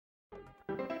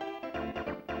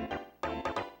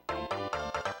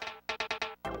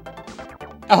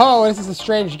Oh, this is a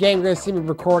strange game. You're going to see me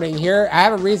recording here. I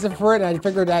have a reason for it, and I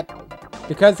figured that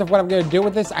because of what I'm going to do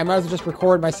with this, I might as well just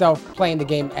record myself playing the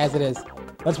game as it is.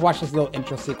 Let's watch this little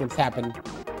intro sequence happen.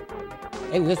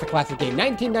 Isn't this a classic game?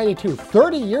 1992,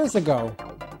 30 years ago.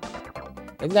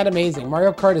 Isn't that amazing?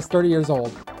 Mario Kart is 30 years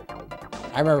old.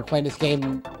 I remember playing this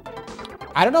game.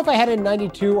 I don't know if I had it in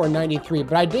 92 or 93,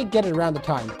 but I did get it around the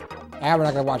time. Ah, we're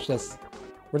not going to watch this.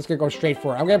 We're just going to go straight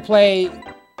for it. I'm going to play...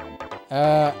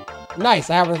 nice.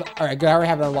 I have it. Alright, good. I already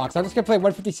have it unlocked. So I'm just going to play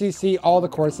 150cc, all the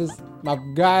courses. My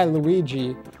guy,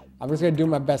 Luigi. I'm just going to do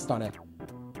my best on it.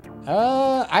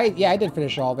 I did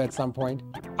finish all of it at some point.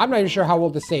 I'm not even sure how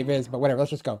old the save is, but whatever.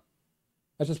 Let's just go.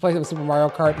 Let's just play some Super Mario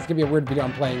Kart. It's going to be a weird video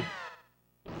I'm playing.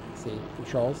 Let's see.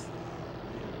 Controls.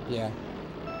 Yeah.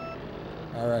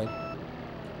 Alright.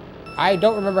 I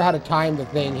don't remember how to time the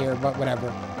thing here, but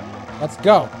whatever. Let's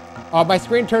go. My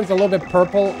screen turns a little bit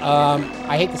purple.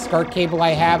 I hate the SCART cable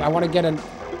I have. I want to get a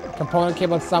component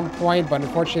cable at some point, but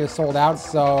unfortunately it's sold out,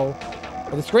 so...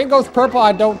 If the screen goes purple,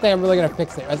 I don't think I'm really going to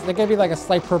fix it. It's going to be like a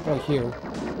slight purple hue.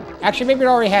 Actually, maybe it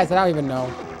already has it. I don't even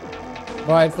know.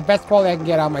 But it's the best quality I can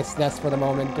get on my SNES for the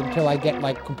moment until I get,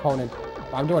 like, component.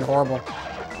 I'm doing horrible.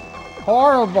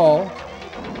 Horrible!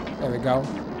 There we go.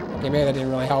 Okay, maybe that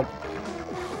didn't really help.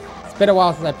 It's been a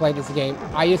while since I played this game.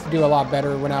 I used to do a lot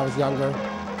better when I was younger.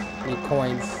 Need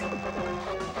coins.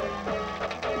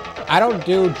 I don't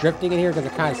do drifting in here because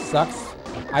it kind of sucks.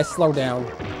 I slow down.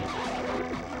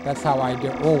 That's how I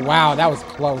do. Oh, wow, that was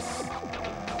close.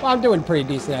 Well, I'm doing pretty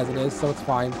decent as it is, so it's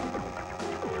fine.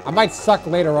 I might suck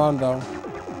later on, though.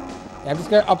 Yeah, I'm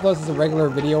just going to upload this as a regular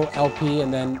video LP,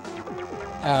 and then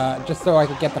just so I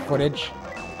can get the footage.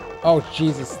 Oh,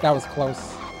 Jesus, that was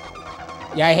close.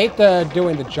 Yeah, I hate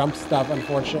doing the jump stuff,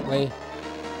 unfortunately.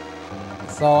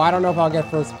 So I don't know if I'll get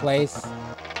first place.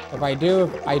 If I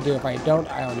do, I do. If I don't,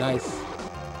 oh, nice.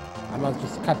 I must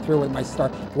just cut through with my star.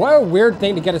 What a weird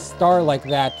thing to get a star like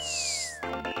that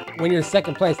when you're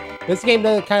second place. This game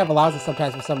kind of allows it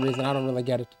sometimes for some reason. I don't really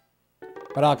get it.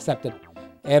 But I'll accept it.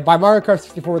 And by Mario Kart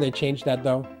 64, they changed that,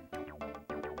 though.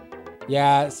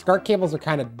 Yeah, SCART cables are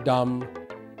kind of dumb.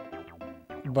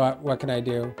 But what can I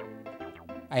do?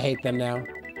 I hate them now.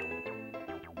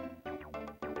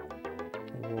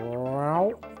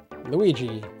 Wow.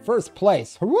 Luigi, first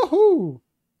place. Woohoo!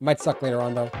 Might suck later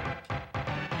on, though.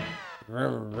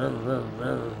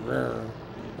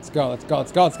 Let's go, let's go,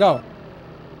 let's go, let's go.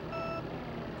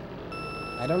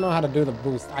 I don't know how to do the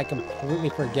boost. I completely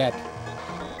forget.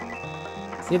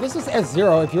 See, if this was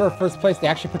S0, if you were first place, they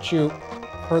actually put you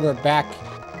further back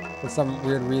for some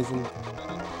weird reason.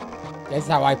 That's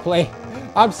how I play.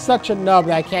 I'm such a nub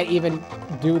that I can't even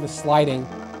do the sliding.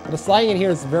 But the sliding in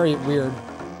here is very weird.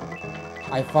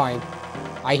 I find.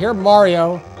 I hear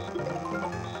Mario.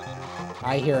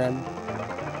 I hear him.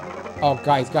 Oh,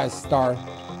 guys, got a star.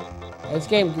 This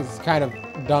game is kind of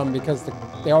dumb because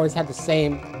they always have the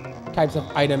same types of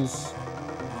items.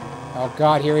 Oh,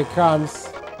 God, here he comes.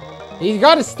 He's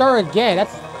got a star again.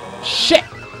 That's... Shit!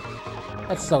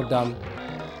 That's so dumb.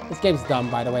 This game's dumb,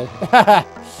 by the way.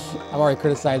 I'm already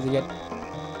criticizing it.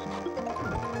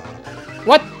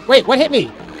 What? Wait, what hit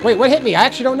me? Wait, what hit me? I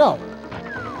actually don't know.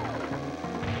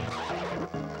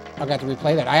 I'll have to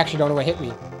replay that. I actually don't know what hit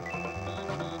me.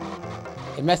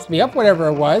 It messed me up, whatever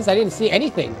it was. I didn't see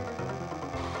anything.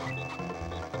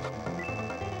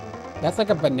 That's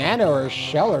like a banana or a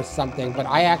shell or something, but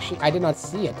I did not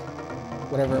see it.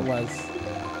 Whatever it was.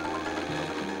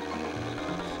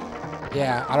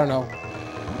 Yeah, I don't know.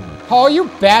 Oh, you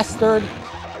bastard!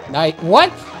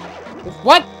 What?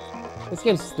 What? This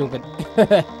game's stupid.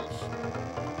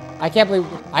 I can't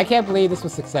believe this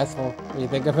was successful when you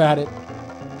think about it.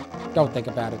 Don't think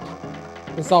about it.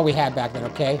 This is all we had back then,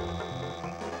 okay?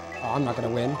 Oh, I'm not gonna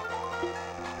win.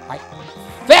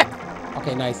 Thick!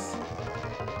 Okay, nice.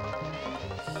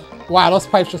 Wow, those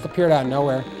pipes just appeared out of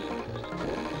nowhere.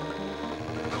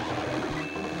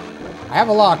 I have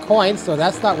a lot of coins, so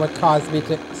that's not what caused me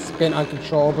to spin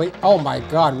uncontrollably. Oh my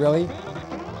god, really?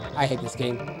 I hate this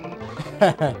game.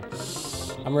 I'm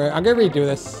gonna redo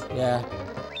this. Yeah.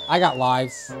 I got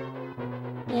lives.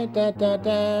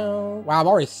 Wow, I'm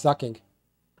already sucking.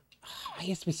 I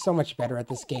used to be so much better at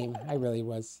this game. I really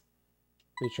was.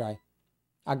 Retry.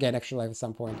 I'll get extra life at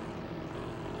some point.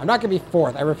 I'm not gonna be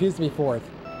fourth. I refuse to be fourth.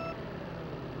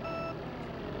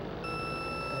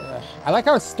 I like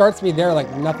how it starts me there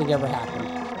like nothing ever happened.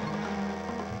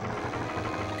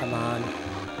 Come on.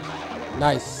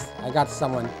 Nice. I got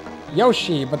someone.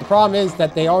 Yoshi, but the problem is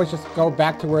that they always just go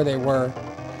back to where they were.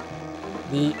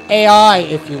 The AI,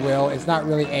 if you will, is not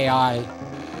really AI.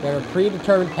 They have a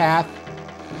predetermined path.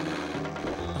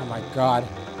 Oh my god.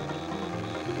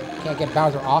 Can't get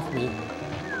Bowser off me.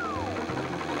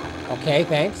 Okay,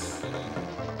 thanks.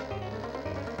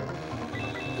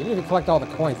 You didn't even collect all the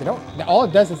coins. They don't. All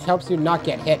it does is helps you not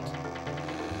get hit.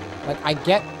 Like, I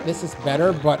get this is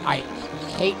better, but I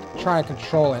hate trying to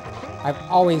control it. I've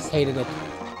always hated it.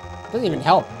 It doesn't even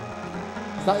help.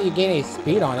 It's not that you gain any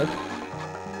speed on it.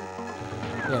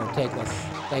 Here, take this.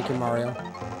 Thank you, Mario.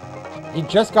 He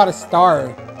just got a star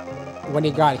when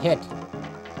he got hit.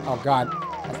 Oh, God.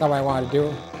 That's not what I wanted to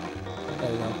do.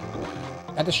 There you go.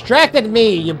 That distracted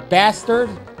me, you bastard!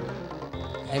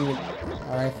 And you...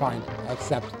 Alright, fine. I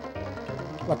accept.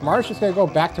 Look, Mario's just gonna go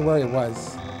back to where he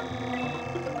was.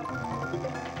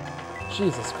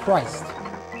 Jesus Christ.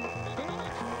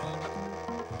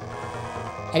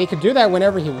 And he can do that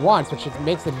whenever he wants, which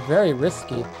makes it very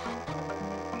risky.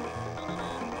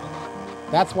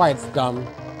 That's why it's dumb.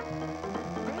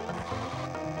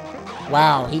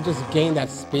 Wow, he just gained that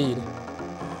speed.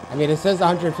 I mean, it says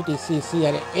 150cc,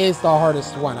 and it is the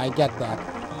hardest one. I get that.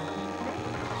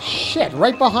 Shit,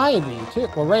 right behind me, too.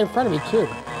 Well, right in front of me, too.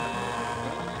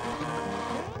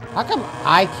 How come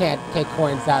I can't take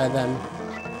coins out of them?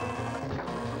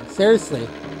 Seriously.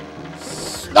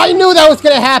 I knew that was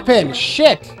gonna happen!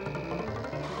 Shit!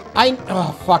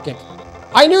 Oh, fuck it.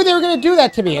 I knew they were gonna do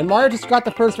that to me, and Mario just got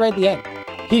the first right at the end.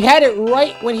 He had it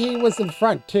right when he was in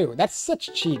front, too. That's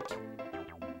such cheat.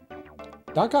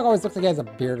 Donkey Kong always looks like he has a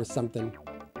beard or something.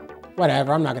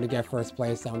 Whatever, I'm not gonna get first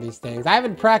place on these things. I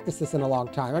haven't practiced this in a long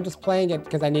time. I'm just playing it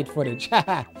because I need footage.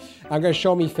 I'm gonna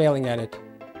show me failing at it.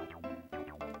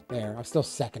 There, I'm still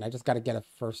second. I just gotta get a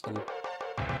first one.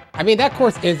 I mean, that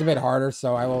course is a bit harder,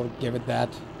 so I will give it that.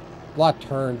 A lot of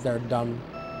turns, they're dumb.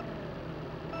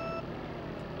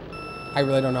 I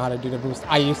really don't know how to do the boost.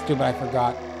 I used to, but I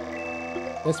forgot.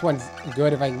 This one's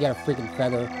good if I can get a freaking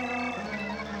feather.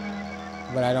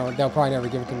 But I don't, they'll probably never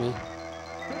give it to me.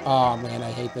 Oh man,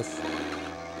 I hate this.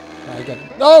 I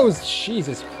get those!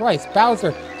 Jesus Christ,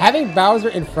 Bowser. Having Bowser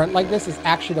in front like this is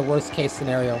actually the worst case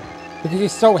scenario. Because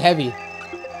he's so heavy.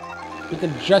 He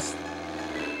can just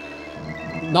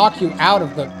knock you out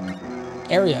of the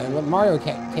area. And Mario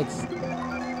takes...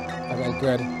 Okay,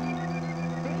 good.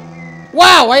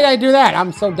 Wow, why did I do that?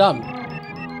 I'm so dumb.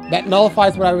 That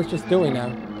nullifies what I was just doing now.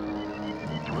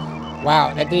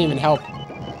 Wow, that didn't even help.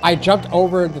 I jumped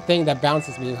over the thing that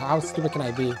bounces me. How stupid can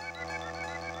I be?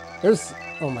 There's...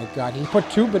 Oh my god, he put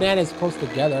two bananas close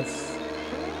together. That's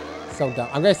so dumb.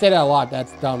 I'm gonna say that a lot.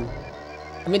 That's dumb.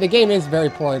 I mean, the game is very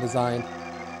poorly designed.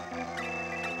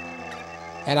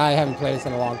 And I haven't played this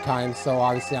in a long time, so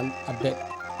obviously I'm a bit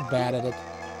bad at it.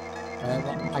 Alright,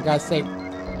 well, I gotta say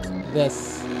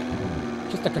this.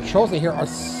 Just the controls in here are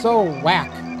so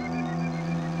whack.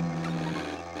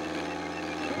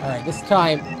 Alright, this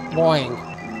time, boing.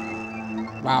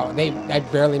 Wow, I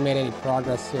barely made any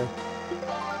progress here.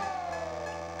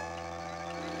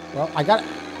 Well, I got...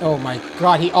 Oh my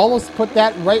god, he almost put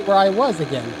that right where I was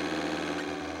again.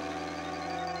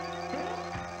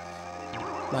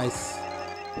 Nice.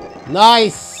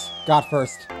 Nice! Got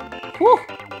first. Whew!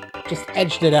 Just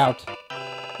edged it out.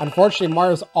 Unfortunately,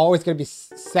 Mario's always going to be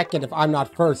second if I'm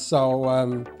not first, so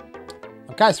I'm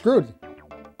kind of screwed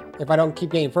if I don't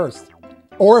keep getting first.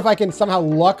 Or if I can somehow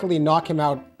luckily knock him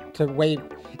out to wait.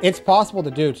 It's possible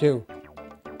to do, too.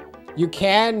 You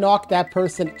can knock that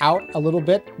person out a little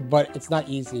bit, but it's not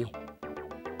easy.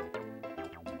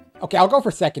 Okay, I'll go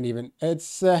for second even.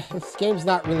 It's, this game's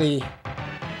not really...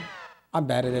 I'm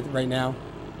bad at it right now.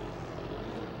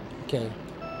 Okay.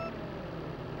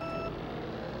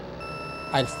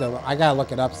 I gotta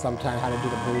look it up sometime how to do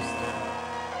the boost.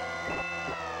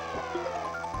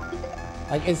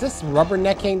 Like, is this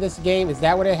rubbernecking this game? Is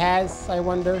that what it has, I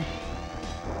wonder?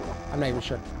 I'm not even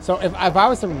sure. So if I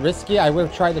was to risk it, I would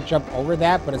have tried to jump over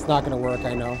that, but it's not going to work,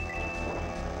 I know.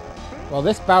 Well,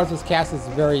 this Bowser's cast is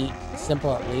very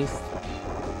simple, at least.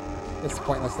 It's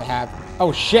pointless to have.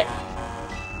 Oh, shit!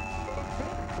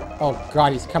 Oh,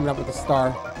 God, he's coming up with a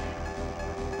star.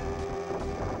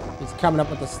 He's coming up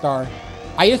with a star.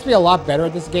 I used to be a lot better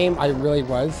at this game. I really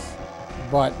was.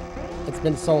 But it's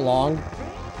been so long.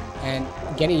 And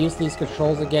getting used to these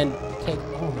controls again...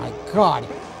 Oh, my God!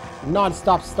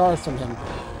 Non-stop stars from him.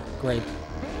 Great.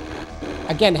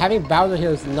 Again, having Bowser here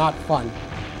is not fun.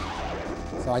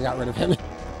 So I got rid of him.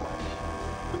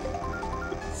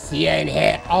 See ya in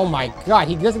hit. Oh my god,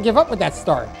 he doesn't give up with that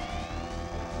star.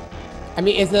 I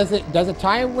mean, does it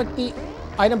tie with the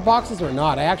item boxes or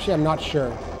not? I'm not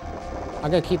sure.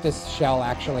 I'm gonna keep this shell,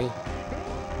 actually.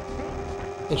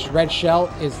 This red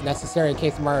shell is necessary in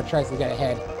case Mario tries to get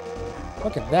ahead.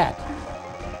 Look at that.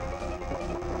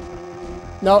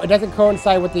 No, it doesn't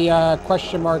coincide with the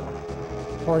question mark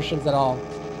portions at all.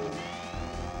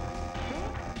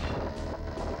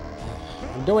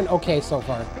 I'm doing okay so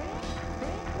far.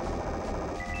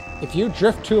 If you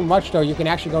drift too much, though, you can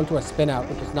actually go into a spin out,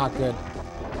 which is not good.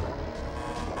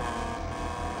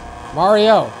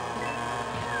 Mario!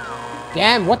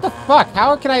 Damn, what the fuck?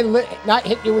 How can I not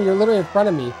hit you when you're literally in front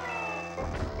of me?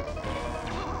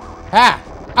 Ha!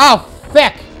 Oh,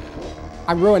 fuck!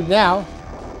 I'm ruined now.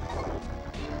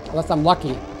 Unless I'm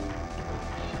lucky.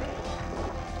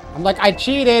 I'm like, I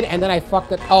cheated, and then I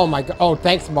fucked it. Oh my god. Oh,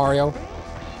 thanks, Mario.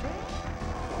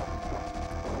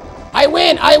 I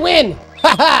win! I win!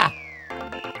 Ha ha!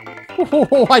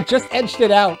 I just edged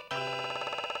it out.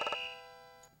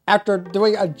 After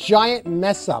doing a giant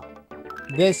mess up.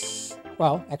 This,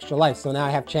 well, extra life. So now I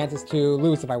have chances to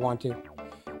lose if I want to.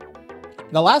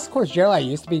 The last course generally I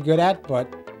used to be good at,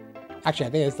 but actually I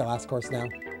think it's the last course now.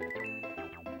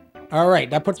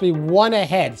 Alright, that puts me 1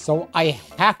 ahead, so I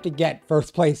have to get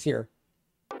first place here.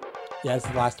 Yeah, this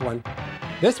is the last one.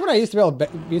 This one I used to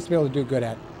be able to do good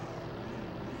at.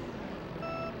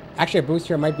 Actually, a boost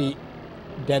here might be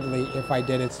deadly if I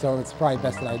did it, so it's probably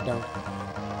best that I don't.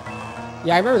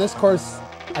 Yeah, I remember this course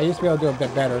I used to be able to do a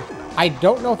bit better. I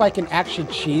don't know if I can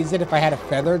actually cheese it if I had a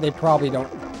feather. They probably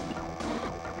don't.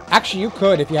 Actually, you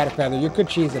could if you had a feather. You could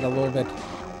cheese it a little bit.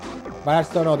 But I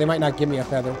just don't know. They might not give me a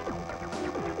feather.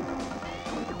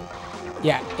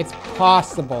 Yeah, it's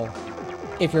possible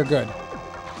if you're good.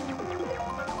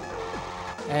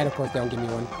 And of course, they don't give me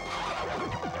one.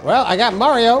 Well, I got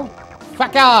Mario.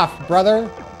 Fuck off, brother.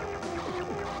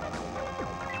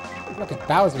 Look at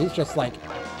Bowser. He's just like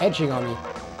edging on me.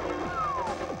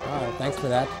 Oh, thanks for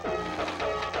that.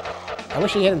 I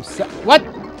wish he hit himself. What?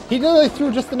 He literally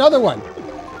threw just another one.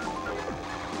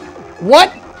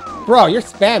 What? Bro, you're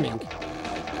spamming.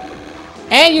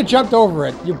 And you jumped over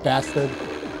it, you bastard.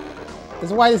 This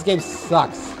is why this game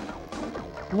sucks.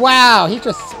 Wow, he's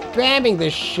just spamming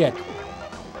this shit.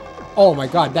 Oh my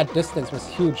god, that distance was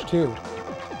huge too.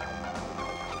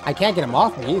 I can't get him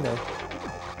off me either.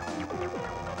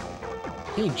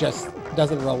 He just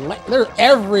doesn't relent. They're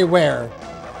everywhere.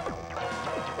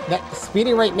 That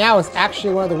speeding right now is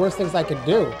actually one of the worst things I could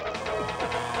do.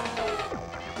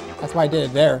 That's why I did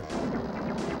it there.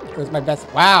 It was my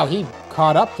best. Wow, he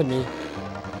caught up to me.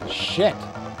 Shit.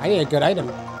 I need a good item.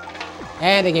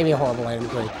 And they gave me a horrible item.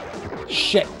 Great.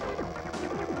 Shit.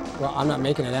 Well, I'm not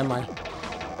making it, am I?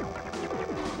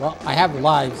 Well, I have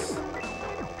lives.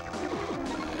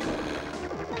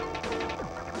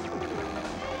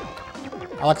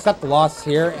 I'll accept the loss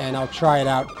here, and I'll try it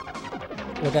out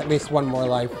with at least one more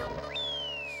life.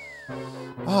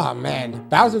 Oh, man.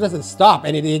 Bowser doesn't stop,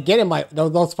 and they get in my...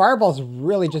 Those fireballs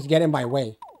really just get in my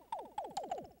way.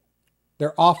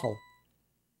 They're awful.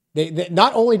 They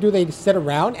not only do they sit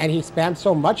around, and he spams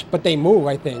so much, but they move,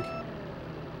 I think.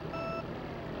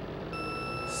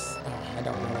 I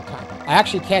don't know the time. I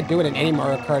actually can't do it in any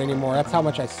Mario Kart anymore. That's how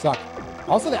much I suck.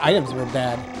 Also, the items were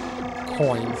bad.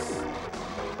 Coins.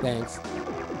 Thanks.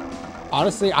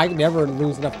 Honestly, I never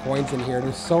lose enough coins in here.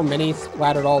 There's so many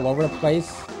splattered all over the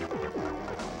place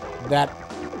that...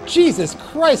 Jesus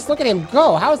Christ, look at him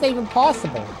go! How is that even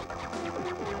possible?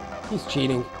 He's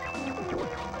cheating.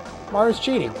 Mario's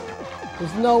cheating.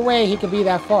 There's no way he could be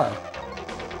that far.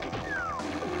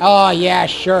 Oh, yeah,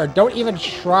 sure. Don't even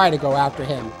try to go after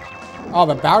him. Oh,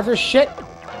 but Bowser's shit?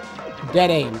 Dead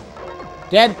aim.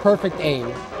 Dead perfect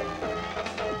aim.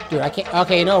 Dude, I can't...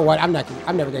 Okay, you know what? I'm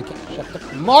never gonna... Shut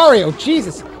the... Mario,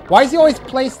 Jesus! Why does he always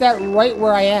place that right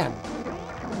where I am?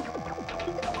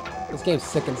 This game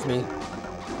sickens me.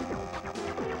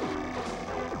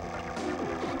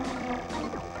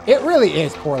 It really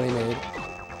is poorly made.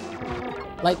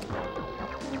 Like...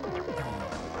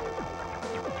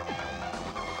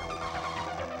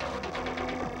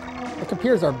 The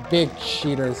computers are big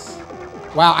cheaters.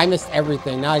 Wow, I missed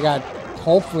everything. Now I gotta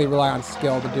hopefully rely on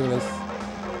skill to do this.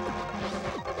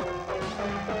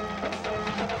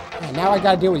 And now I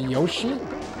gotta deal with Yoshi?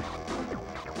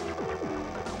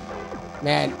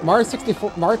 Man, Mario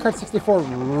Kart 64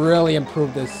 really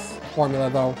improved this formula,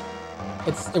 though.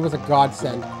 It was a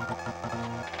godsend.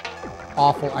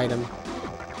 Awful item.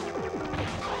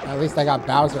 At least I got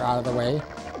Bowser out of the way.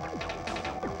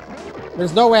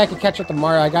 There's no way I can catch up to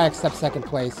Mario. I gotta accept second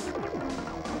place.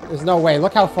 There's no way.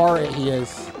 Look how far he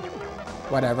is.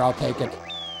 Whatever, I'll take it.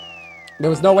 There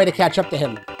was no way to catch up to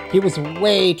him. He was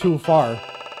way too far.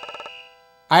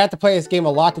 I have to play this game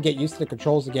a lot to get used to the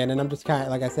controls again, and I'm just kind of,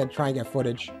 like I said, trying to get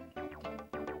footage.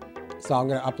 So I'm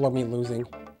gonna upload me losing.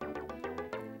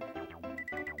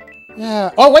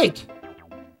 Yeah. Oh, wait!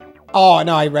 Oh,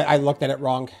 no, I looked at it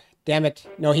wrong. Damn it.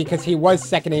 No, because he was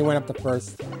second and he went up to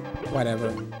first.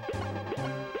 Whatever.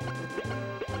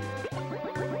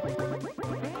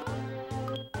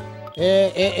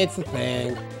 It's a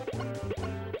thing.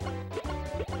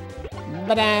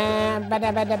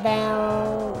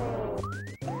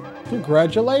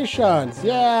 Congratulations!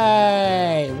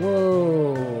 Yay!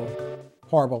 Woo!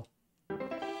 Horrible.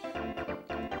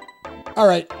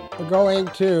 Alright, we're going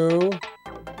to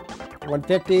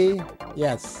 150.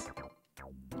 Yes.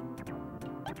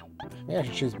 Maybe I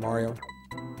should choose Mario.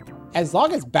 As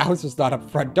long as Bowser's not up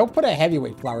front, don't put a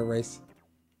heavyweight Flower Race.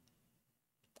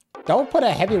 Don't put a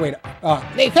heavyweight...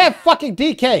 they have fucking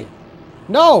DK!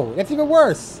 No! That's even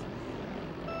worse!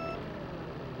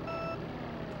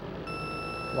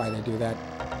 Why they do that?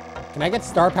 Can I get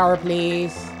star power,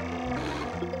 please?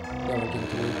 They won't give it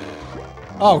to me.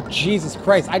 Oh, Jesus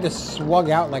Christ. I just swung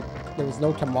out like there was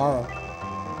no tomorrow.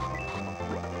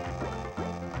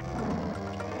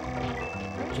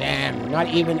 Jam. Not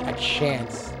even a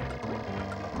chance.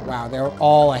 Wow, they're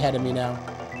all ahead of me now.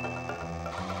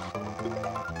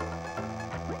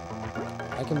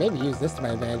 I can maybe use this to my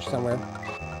advantage somewhere.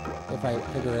 If I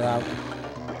figure it out.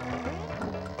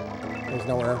 There's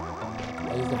nowhere.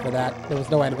 I used it for that. There was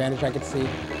no advantage I could see.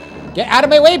 Get out of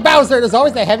my way, Bowser! There's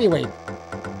always the heavyweight.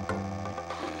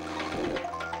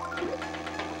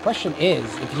 Question is,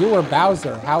 if you were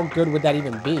Bowser, how good would that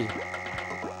even be?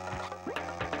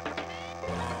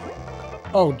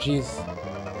 Oh, jeez.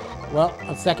 Well,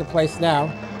 I'm second place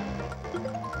now.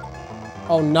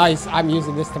 Oh, nice. I'm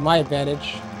using this to my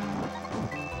advantage.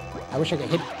 I wish I could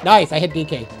hit... Nice! I hit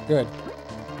DK. Good.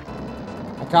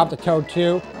 I caught the Toad,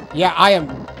 too. Yeah, I am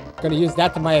going to use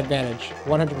that to my advantage.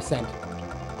 100%.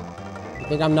 You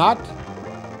think I'm not?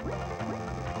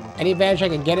 Any advantage I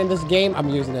can get in this game, I'm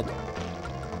using it.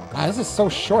 Wow, this is so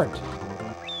short.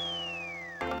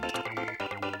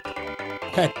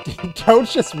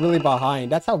 Toad's just really behind.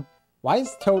 That's how... Why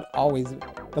is Toad always...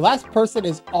 The last person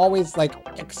is always, like,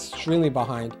 extremely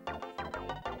behind.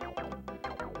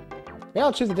 Maybe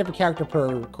I'll choose a different character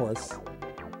per course.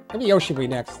 Maybe Yoshi will be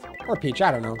next. Or Peach,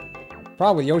 I don't know.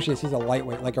 Probably Yoshi is he's a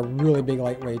lightweight, like a really big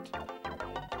lightweight.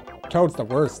 Toad's the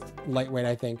worst lightweight,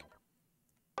 I think.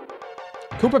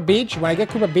 Koopa Beach. When I get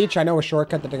Koopa Beach, I know a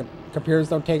shortcut that the computers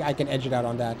don't take. I can edge it out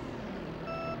on that.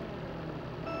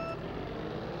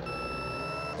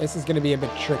 This is going to be a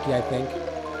bit tricky, I think.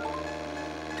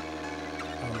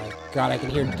 Oh my god, I can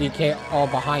hear DK all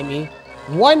behind me.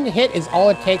 One hit is all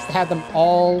it takes to have them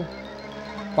all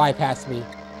bypass me.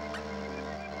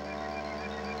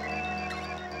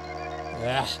 Ugh.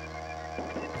 Yeah,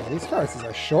 these courses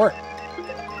are short.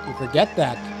 You forget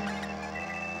that.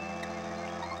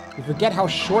 You forget how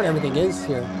short everything is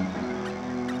here.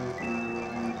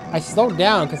 I slowed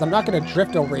down because I'm not going to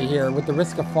drift over here with the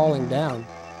risk of falling down.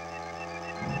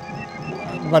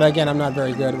 But again, I'm not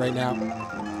very good right now.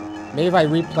 Maybe if I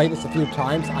replay this a few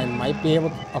times, I might be able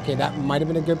to... Okay, that might have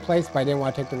been a good place, but I didn't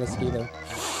want to take the risk either.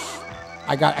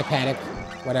 I panicked.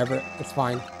 Whatever, it's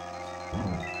fine.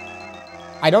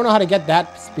 I don't know how to get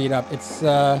that speed up. It's,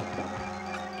 Oh,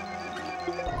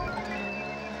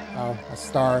 a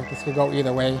star. This could go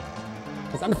either way.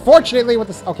 Because unfortunately with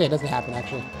this... Okay, it doesn't happen,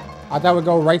 actually. I thought it would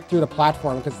go right through the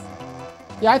platform, because...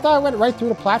 Yeah, I thought it went right through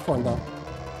the platform, though.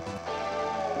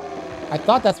 I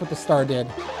thought that's what the star did.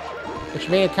 Which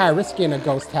made it kind of risky in a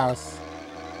ghost house.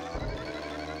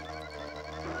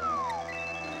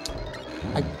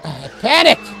 I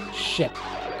panicked! Shit.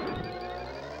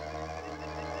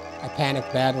 I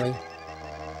panicked badly.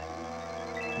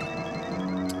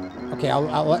 Okay,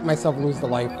 I'll let myself lose the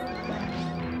life.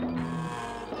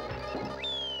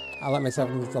 I'll let myself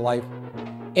lose the life.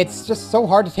 It's just so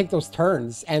hard to take those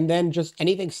turns, and then just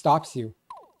anything stops you.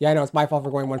 Yeah, I know, it's my fault for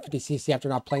going 150cc after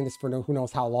not playing this for who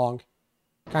knows how long.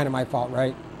 Kind of my fault,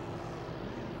 right?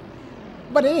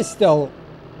 But it is still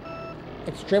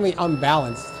extremely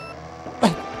unbalanced.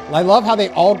 I love how they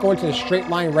all go into a straight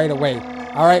line right away.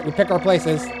 Alright, we pick our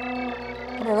places.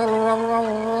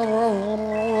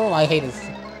 I hate this.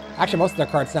 Actually, most of the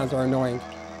card sounds are annoying.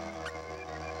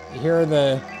 You hear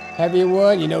the heavy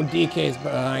wood, you know DK's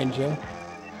behind you.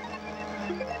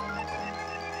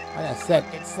 Like I said,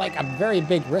 it's like a very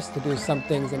big risk to do some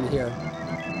things in here.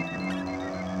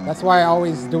 That's why I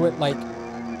always do it like...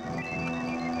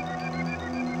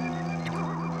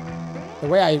 The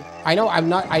way I know I'm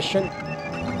not... I shouldn't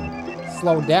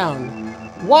slow down.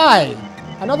 Why?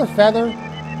 Another feather?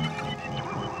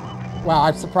 Wow,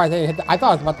 I'm surprised I didn't hit that. I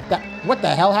thought it was about that. What the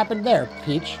hell happened there,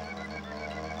 Peach?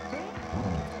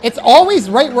 It's always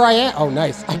right where I am. Oh,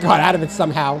 nice. I got out of it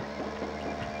somehow.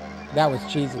 That was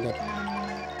cheesing it.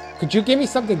 Could you give me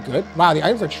something good? Wow, the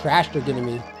items are trash they're giving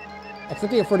me.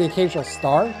 Except for the occasional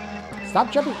star.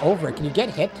 Stop jumping over it. Can you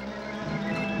get hit?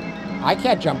 I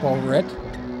can't jump over it.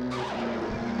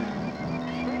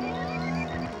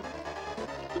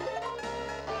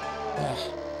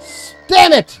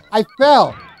 Damn it! I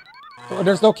fell! Oh,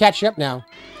 there's no catching up now.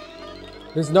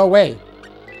 There's no way.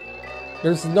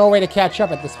 There's no way to catch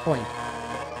up at this point.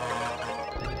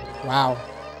 Wow.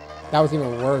 That was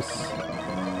even worse.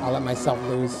 I'll let myself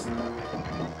lose.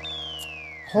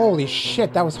 Holy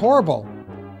shit, that was horrible.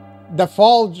 The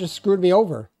fall just screwed me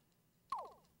over.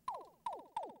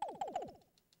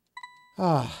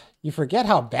 Ah, you forget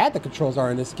how bad the controls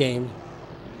are in this game.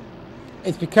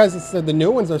 It's because the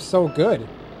new ones are so good.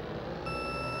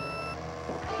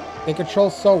 They control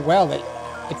so well that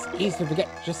it's easy to forget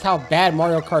just how bad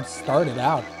Mario Kart started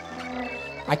out.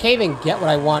 I can't even get what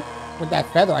I want with that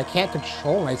feather. I can't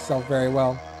control myself very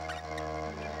well.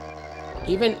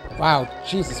 Even, wow,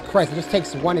 Jesus Christ, it just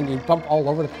takes one and you bump all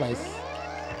over the place.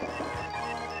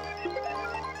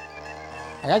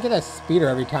 I gotta get that speeder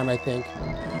every time, I think.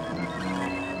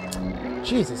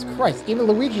 Jesus Christ, even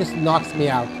Luigi just knocks me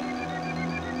out.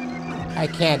 I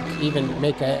can't even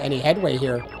make any headway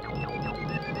here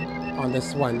on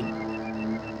this one.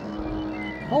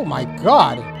 Oh my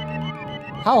god!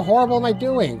 How horrible am I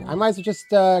doing? I might as well just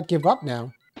give up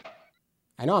now.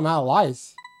 I know I'm out of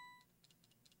lives.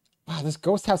 Wow, this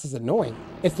ghost house is annoying.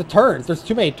 It's the turns. There's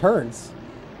too many turns.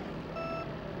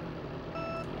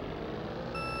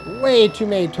 Way too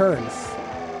many turns.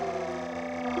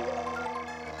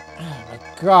 Oh my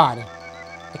god.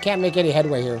 I can't make any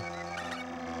headway here.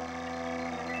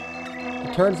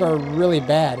 The turns are really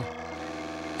bad.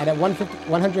 And at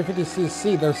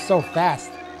 150cc, they're so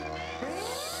fast.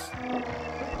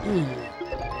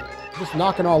 Just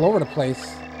knocking all over the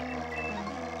place.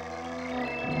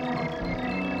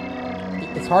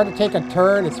 It's hard to take a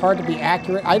turn. It's hard to be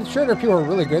accurate. I'm sure there are people who are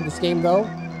really good at this game, though.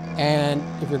 And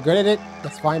if you're good at it,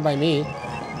 that's fine by me.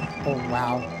 Oh,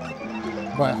 wow.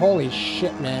 But holy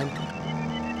shit, man.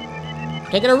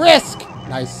 Taking a risk!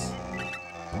 Nice.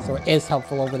 So it is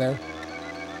helpful over there.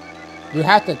 You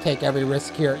have to take every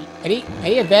risk here. Any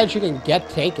advantage you can get,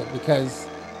 take it, because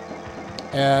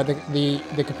the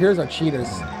computers are cheaters.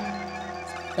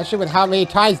 Especially with how many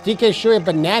times DK shooting a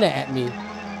banana at me.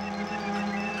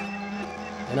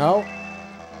 You know?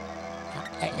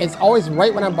 It's always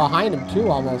right when I'm behind him, too,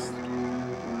 almost.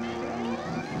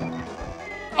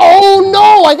 Oh,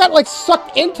 no! I got, like,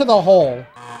 sucked into the hole.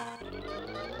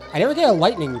 I never get a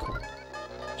lightning.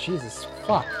 Jesus,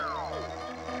 fuck.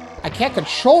 I can't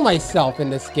control myself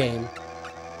in this game.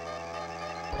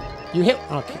 You hit...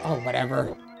 Okay, oh,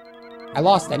 whatever. I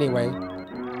lost anyway.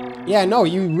 Yeah, no,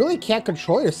 you really can't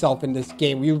control yourself in this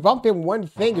game. You bump in one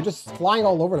thing, you're just flying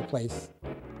all over the place.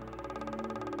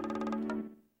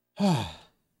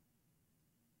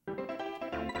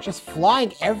 Just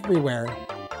flying everywhere.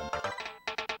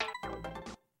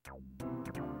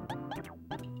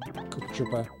 Koopa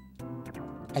Troopa.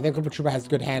 I think Koopa Troopa has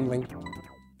good handling.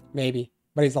 Maybe.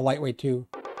 But he's a lightweight too.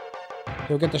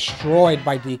 He'll get destroyed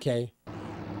by DK.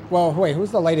 Well, wait, who's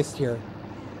the lightest here?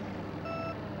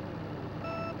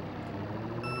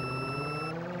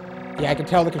 Yeah, I can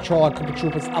tell the control on Koopa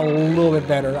Troopa is a little bit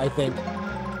better, I think.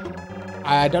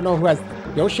 I don't know who has...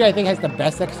 Yoshi, I think, has the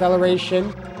best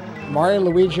acceleration. Mario and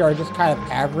Luigi are just kind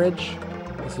of average.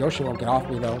 This Yoshi won't get off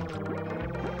me, though.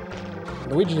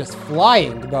 Luigi just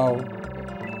flying, though.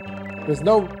 There's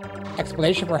no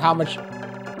explanation for how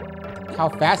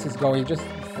fast he's going. He's just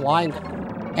flying.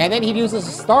 And then he uses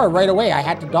a star right away. I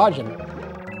had to dodge him.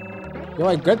 The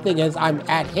only good thing is I'm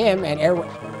at him and everyone...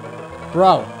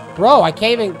 Bro, I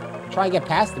can't even try and get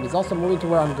past him. He's also moving to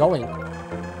where I'm going.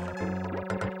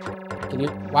 Can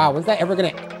you... Wow, when's that ever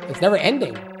gonna... It's never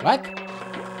ending. What?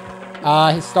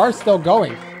 His star's still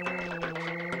going.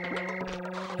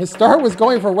 His star was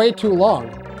going for way too long.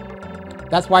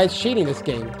 That's why it's cheating, this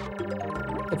game.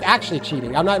 It's actually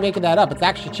cheating. I'm not making that up. It's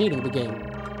actually cheating, the game.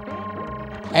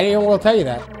 Anyone will tell you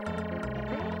that.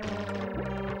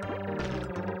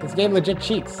 This game legit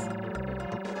cheats.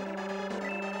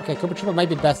 Okay, Koopa Troopa might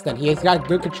be best then. He's got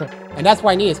good control. And that's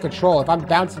why I need his control. If I'm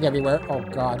bouncing everywhere... Oh,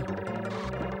 God.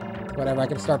 Whatever, I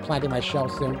can start planting my shell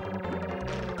soon.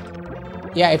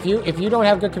 Yeah, if you don't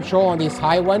have good control on these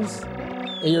high ones,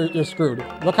 you're screwed.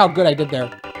 Look how good I did there.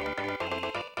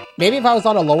 Maybe if I was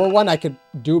on a lower one, I could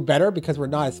do better because we're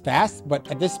not as fast. But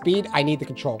at this speed, I need the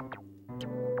control.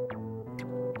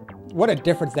 What a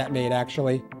difference that made,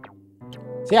 actually.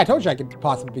 See, I told you I could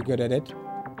possibly be good at it.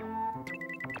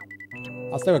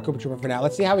 I'll stay with Koopa Troopa for now.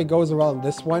 Let's see how he goes around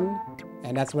this one.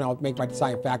 And that's when I'll make my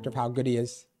deciding factor of how good he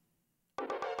is.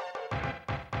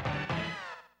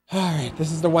 Alright,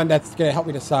 this is the one that's going to help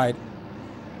me decide.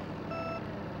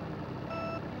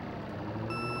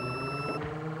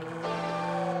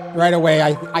 Right away,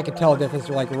 I could tell a difference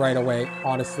like right away,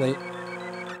 honestly.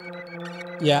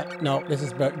 Yeah, no, this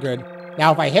is good.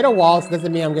 Now, if I hit a wall, it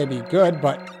doesn't mean I'm going to be good,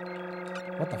 but...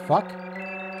 What the fuck?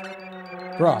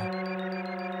 Bruh.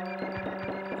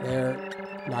 They're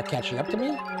not catching up to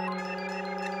me?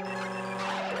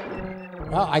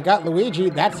 Well, I got Luigi.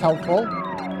 That's helpful.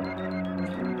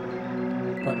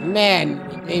 But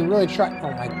man, they really try...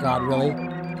 Oh my god, really?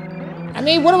 I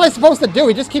mean, what am I supposed to do?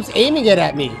 He just keeps aiming it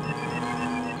at me.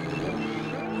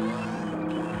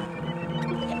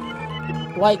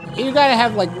 Like, you gotta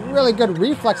have, like, really good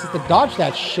reflexes to dodge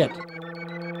that shit.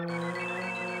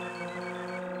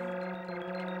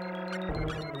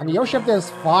 I mean, Yoshi up there is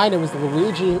fine. It was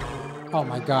Luigi. Oh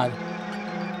my god.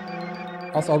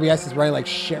 Also, OBS is running like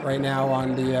shit right now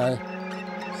on the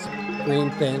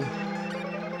screen thing.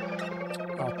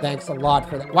 Oh, thanks a lot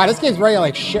for that. Wow, this game's running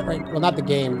like shit right... Well, not the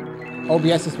game.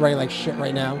 OBS is running like shit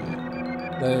right now.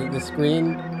 The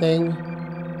screen thing.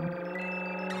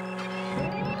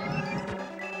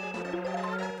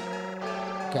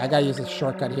 Okay, I gotta use a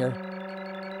shortcut here.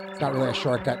 It's not really a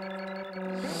shortcut.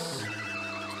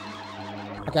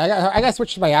 Okay, I gotta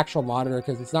switch to my actual monitor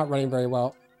because it's not running very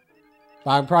well.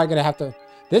 But I'm probably gonna have to...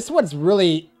 This one's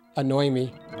really annoying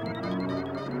me.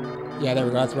 Yeah, there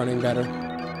we go. That's running better.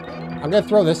 I'm gonna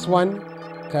throw this one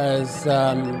because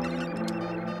there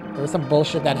was some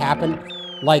bullshit that happened.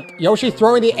 Like Yoshi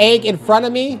throwing the egg in front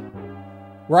of me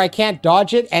where I can't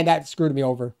dodge it, and that screwed me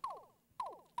over.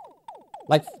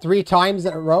 Like 3 times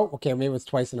in a row. Okay, maybe it was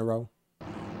twice in a row.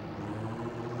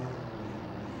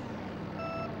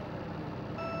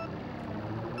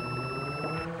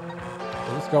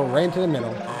 Just go right into the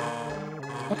middle.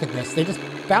 Look at this. They just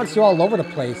bounce you all over the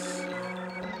place.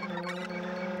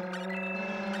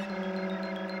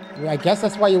 I mean, I guess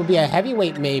that's why you would be a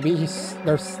heavyweight, maybe.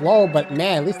 They're slow, but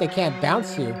man, at least they can't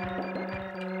bounce you.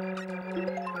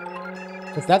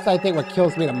 Because that's, I think, what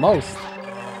kills me the most.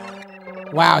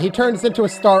 Wow, he turns into a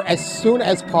star as soon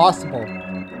as possible.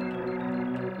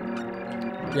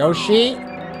 Yoshi,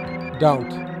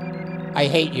 don't. I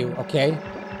hate you, okay?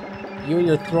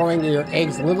 You're throwing your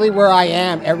eggs literally where I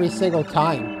am every single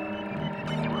time.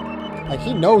 Like,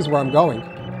 he knows where I'm going.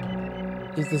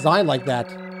 He's designed like that.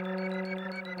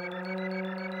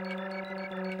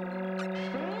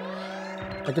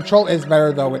 The control is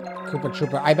better, though, with Koopa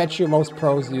Troopa. I bet you most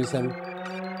pros use him.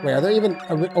 Wait, are there even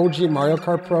OG Mario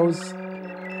Kart pros?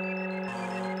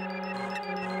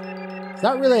 It's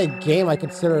not really a game I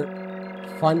consider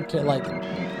fun to, like,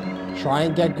 try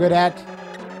and get good at.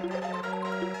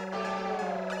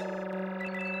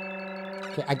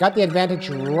 Okay, I got the advantage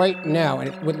right now,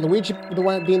 and with Luigi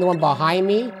being the one behind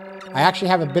me, I actually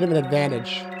have a bit of an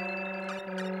advantage.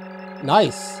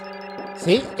 Nice.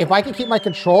 See, if I can keep my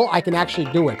control, I can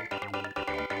actually do it.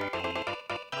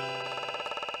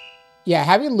 Yeah,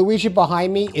 having Luigi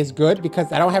behind me is good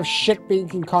because I don't have shit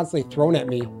being constantly thrown at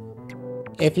me.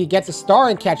 If he gets a star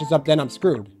and catches up, then I'm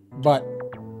screwed. But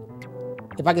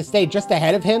if I can stay just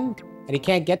ahead of him and he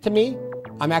can't get to me,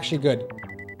 I'm actually good.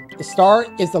 The star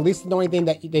is the least annoying thing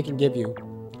that they can give you.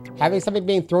 Having something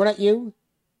being thrown at you,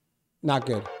 not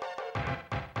good.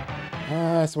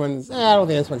 This one's... I don't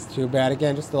think this one's too bad.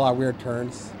 Again, just a lot of weird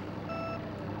turns.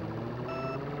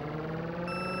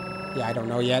 Yeah, I don't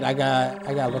know yet. I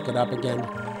gotta look it up again.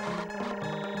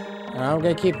 I'm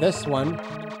gonna keep this one.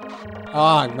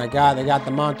 Oh my god, they got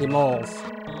the Monty Moles.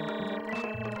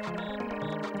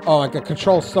 Oh, like the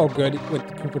control's so good with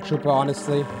Koopa Troopa,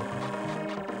 honestly.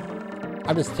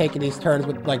 I'm just taking these turns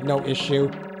with, like, no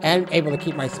issue. And able to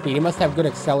keep my speed. He must have good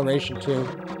acceleration, too.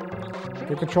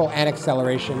 Good control and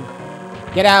acceleration.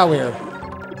 Get out of here.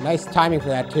 Nice timing for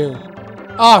that, too.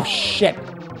 Oh, shit.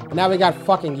 And now we got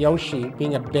fucking Yoshi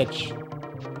being a bitch.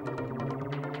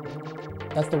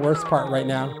 That's the worst part right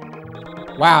now.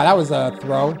 Wow, that was a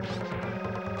throw.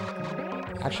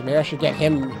 Actually, maybe I should get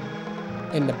him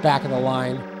in the back of the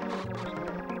line.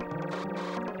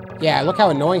 Yeah, look how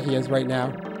annoying he is right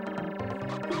now.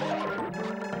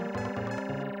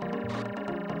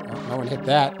 Oh, no one hit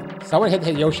that. Someone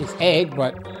hit Yoshi's egg,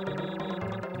 but...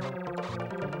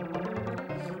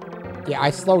 yeah,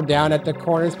 I slowed down at the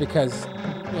corners because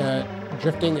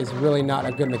drifting is really not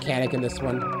a good mechanic in this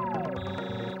one.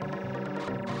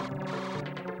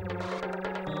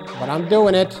 But I'm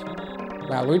doing it.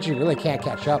 Wow, Luigi really can't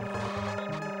catch up.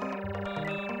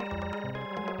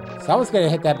 Someone's gonna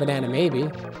hit that banana, maybe.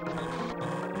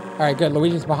 Alright, good.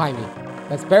 Luigi's behind me.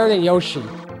 That's better than Yoshi.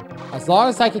 As long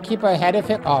as I can keep ahead of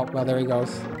him... oh, well, there he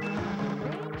goes.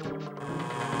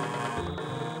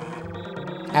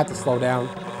 I have to slow down.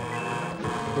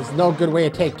 There's no good way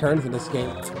to take turns in this game.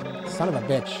 Son of a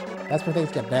bitch. That's where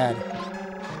things get bad.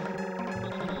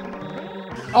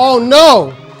 Oh,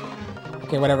 no!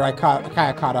 Okay, whatever. I kind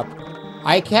of caught up.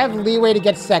 I have leeway to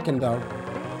get second, though.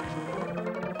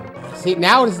 See,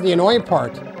 now is the annoying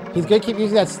part. He's gonna keep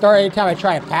using that star anytime I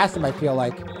try to pass him, I feel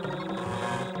like.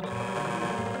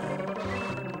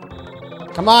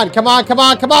 Come on, come on, come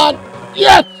on, come on!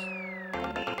 Yes!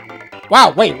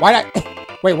 Wow, wait, why'd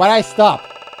I stop?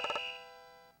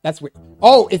 That's weird.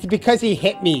 Oh, it's because he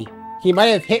hit me. He might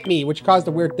have hit me, which caused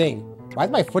a weird thing. Why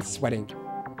is my foot sweating?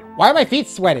 Why are my feet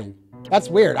sweating? That's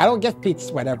weird. I don't get feet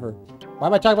sweat ever. Why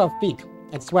am I talking about feet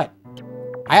and sweat?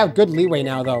 I have good leeway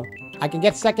now, though. I can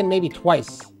get second maybe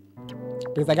twice.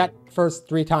 Because I got first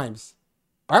 3 times.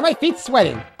 Why are my feet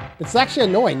sweating? It's actually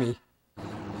annoying me.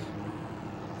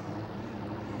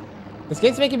 This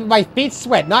game's making my feet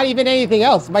sweat, not even anything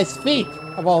else. My feet,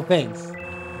 of all things.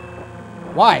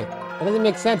 Why? That doesn't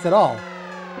make sense at all.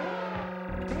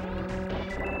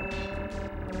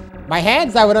 My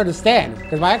hands I would understand,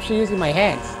 because I'm actually using my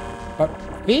hands. But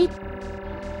feet?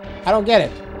 I don't get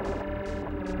it.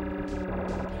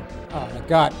 Oh my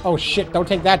god. Oh shit, don't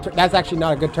take that. That's actually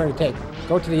not a good turn to take.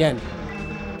 Go to the end.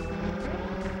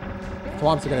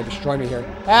 Swamps are gonna destroy me here.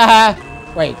 Ah!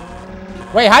 Wait.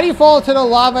 Wait, how do you fall into the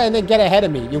lava and then get ahead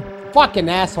of me? You fucking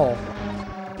asshole.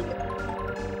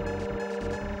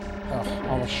 Oh,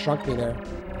 almost shrunk me there.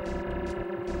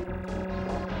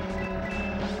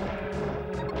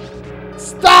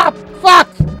 Stop! Fuck!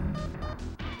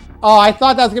 Oh, I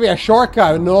thought that was gonna be a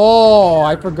shortcut. No,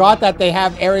 I forgot that they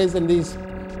have areas in these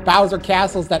Bowser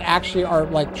castles that actually are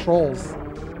like trolls.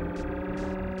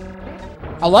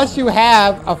 Unless you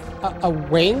have a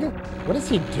wing? What is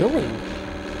he doing?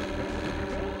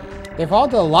 They fall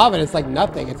into the lava and it's like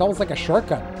nothing. It's almost like a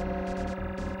shortcut.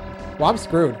 Well, I'm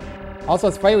screwed. Also,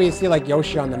 it's funny when you see like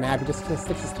Yoshi on the map. He just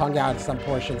sticks his tongue out in some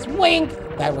portions. Wink!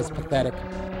 That was pathetic.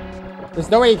 There's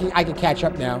no way I can catch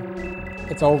up now.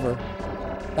 It's over.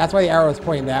 That's why the arrow is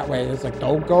pointing that way. It's like,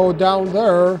 don't go down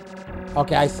there.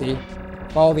 Okay, I see.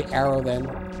 Follow the arrow then.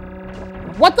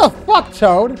 What the fuck,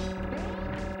 Toad?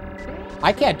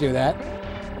 I can't do that.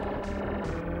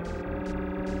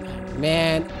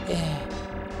 Man.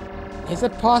 Is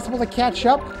it possible to catch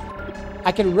up?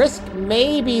 I can risk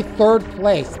maybe 3rd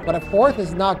place, but a 4th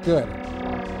is not good.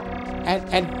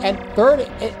 And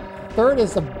 3rd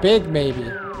is a big maybe.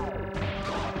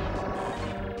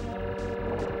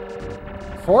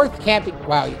 4th can't be...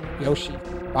 Wow, Yoshi.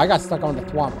 Well, I got stuck on the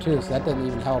thwomp too, so that didn't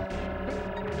even help.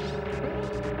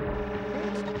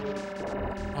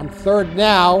 I'm 3rd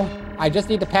now. I just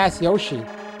need to pass Yoshi.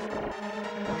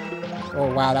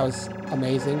 Oh, wow, that was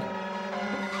amazing.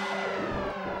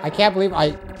 I can't believe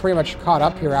I pretty much caught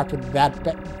up here after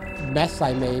that mess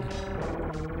I made.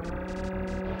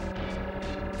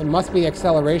 It must be the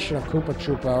acceleration of Koopa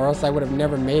Troopa, or else I would have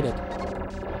never made it.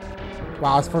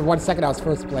 Wow, for 1 second I was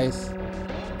 1st place.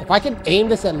 If I could aim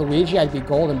this at Luigi, I'd be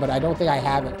golden, but I don't think I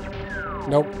have it.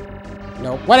 Nope.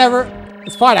 Nope. Whatever.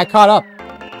 It's fine, I caught up.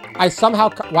 I somehow...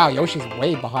 Wow, Yoshi's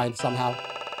way behind somehow.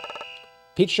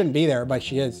 Peach shouldn't be there, but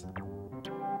she is.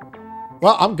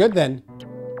 Well, I'm good then.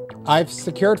 I've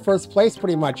secured 1st place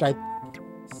pretty much. I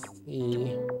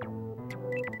see.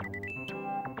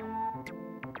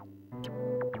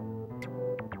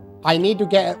 I need to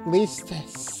get at least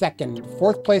 2nd.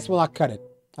 4th place will not cut it.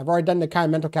 I've already done the kind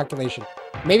of mental calculation.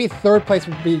 Maybe 3rd place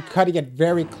would be cutting it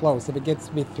very close. If it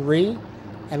gets me 3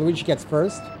 and Luigi gets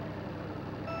 1st,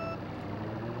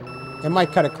 it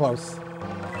might cut it close.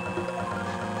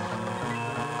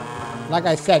 Like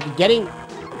I said,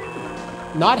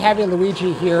 not having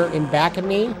Luigi here in back of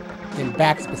me, in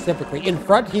back specifically, in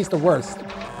front he's the worst.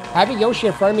 Having Yoshi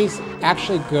in front of me is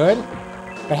actually good,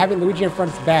 but having Luigi in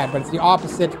front is bad, but it's the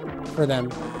opposite for them.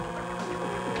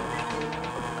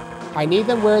 I need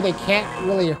them where they can't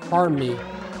really harm me.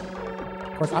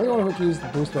 Of course, I'm the only one who can use the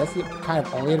booster. That's the kind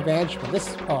of only advantage, but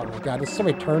this... Oh my god, there's so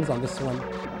many turns on this one.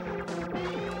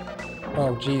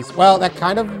 Oh, jeez. Well, that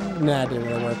kind of... Nah, it didn't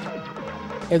really work.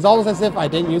 It's almost as if I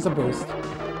didn't use a boost.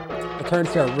 The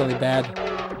turns here are really bad.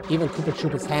 Even Koopa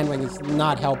Troopa's handling is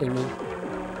not helping me.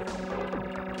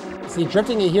 See,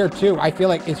 drifting in here, too, I feel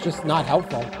like it's just not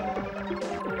helpful.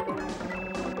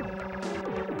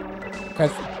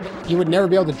 Because you would never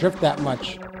be able to drift that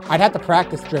much. I'd have to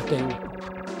practice drifting.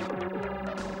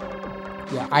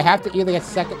 Yeah, I have to either get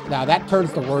 2nd... Now, that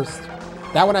turn's the worst.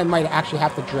 That one I might actually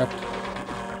have to drift.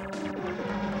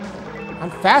 I'm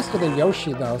faster than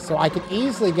Yoshi, though, so I could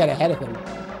easily get ahead of him.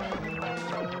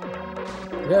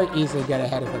 Very easily get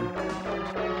ahead of him.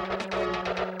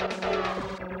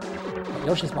 But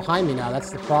Yoshi's behind me now,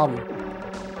 that's the problem.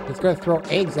 He's going to throw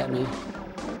eggs at me.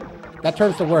 That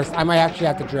turn's the worst. I might actually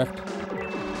have to drift.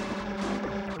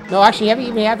 No, actually,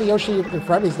 even having Yoshi in front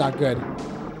of me is not good.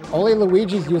 Only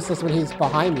Luigi's useless when he's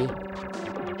behind me.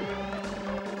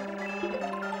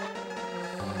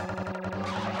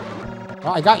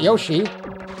 Well, I got Yoshi.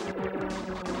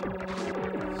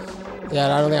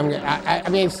 Yeah, I don't think I'm gonna... I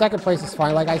mean, second place is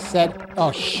fine. Like I said...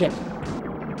 Oh, shit.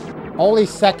 Only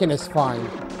second is fine.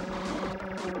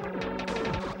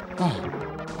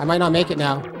 Oh, I might not make it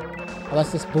now.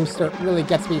 Unless this booster really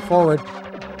gets me forward.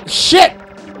 Shit!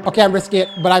 Okay, I'm risking it,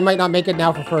 but I might not make it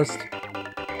now for first.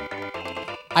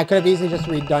 I could have easily just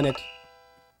redone it.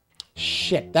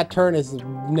 Shit, that turn is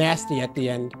nasty at the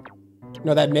end.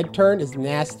 No, that mid-turn is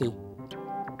nasty.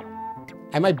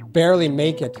 I might barely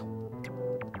make it.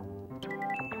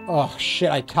 Oh,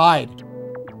 shit, I tied.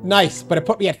 Nice, but it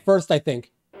put me at first, I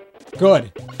think.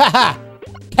 Good. Haha!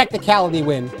 Technicality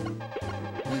win.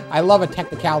 I love a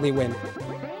technicality win.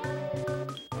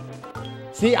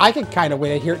 See, I can kind of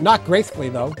win it here. Not gracefully,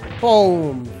 though.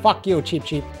 Boom! Fuck you, cheap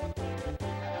cheap.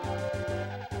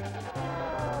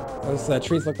 Those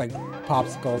trees look like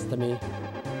popsicles to me.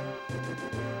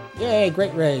 Yay,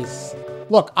 great race.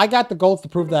 Look, I got the golds to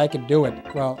prove that I can do it.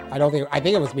 Well, I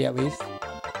think it was me at least.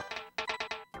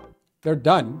 They're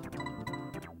done.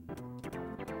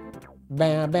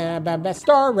 Bam, bam, bam, bam.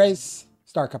 Star race.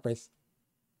 Star Cup race.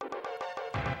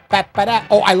 Ba-ba-da.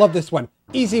 Oh, I love this one.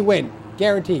 Easy win.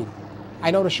 Guaranteed. I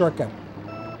know the shortcut.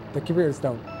 The computers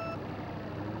don't.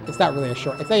 It's not really a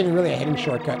short. It's not even really a hidden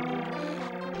shortcut.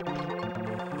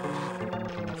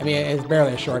 I mean, it's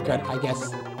barely a shortcut, I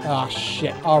guess. Oh,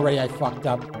 shit. Already I fucked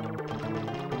up.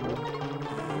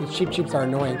 These cheap cheeps are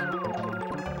annoying.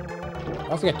 I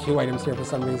also got 2 items here for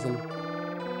some reason.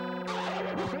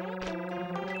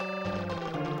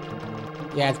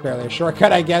 Yeah, it's barely a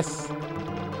shortcut, I guess.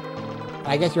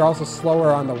 I guess you're also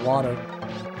slower on the water.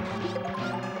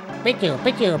 Pichu,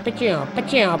 pichu, pichu,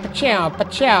 pichu, pichu,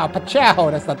 pichu,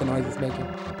 pichu. That's not the noise it's making.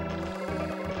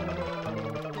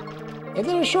 Is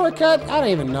it a shortcut? I don't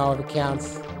even know if it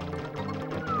counts.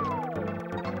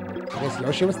 I guess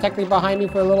Yoshi was technically behind me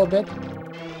for a little bit.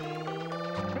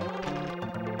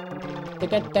 I'm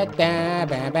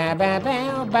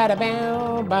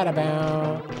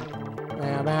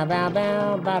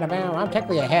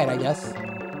technically ahead, I guess.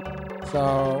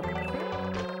 So,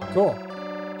 cool.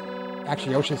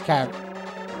 Actually, Yoshi's kind of...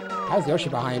 How's Yoshi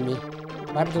behind me?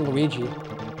 What happened to Luigi?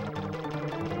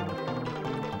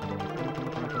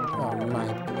 Oh my...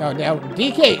 Oh, no.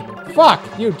 DK! Fuck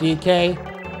you, DK!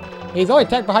 He's only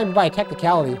behind me by a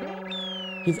technicality.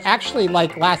 He's actually,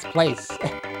 like, last place.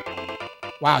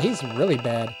 Wow, he's really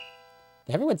bad.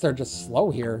 The heavyweights are just slow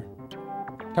here.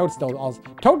 Toad still also...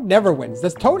 Toad never wins.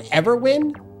 Does Toad ever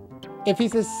win? If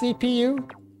he's a CPU?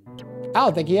 I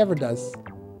don't think he ever does.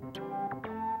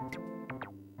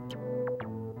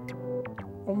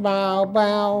 Bow,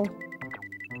 bow.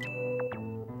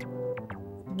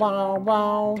 Bow,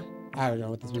 bow. I don't know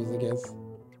what this music is.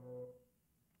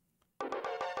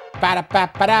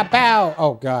 Ba-da-ba-ba-da-bow.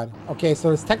 Oh, God. Okay,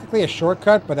 so it's technically a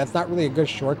shortcut, but that's not really a good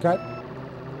shortcut.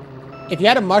 If you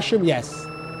had a mushroom, yes.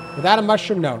 Without a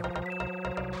mushroom, no.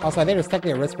 Also, I think there's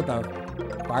technically a risk with a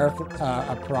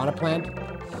piranha plant.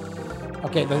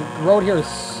 Okay, the road here is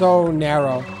so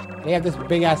narrow. They have this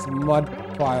big-ass mud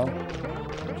pile.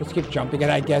 Just keep jumping it,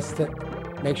 I guess, to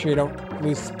make sure you don't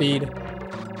lose speed.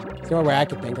 It's the only way I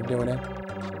could think of doing it.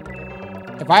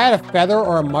 If I had a feather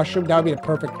or a mushroom, that would be the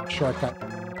perfect shortcut.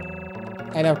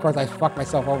 And of course, I fuck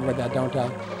myself over with that, don't I?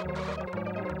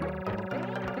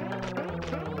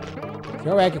 It's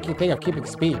the only way I could think of keeping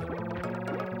speed.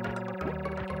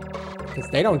 Because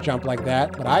they don't jump like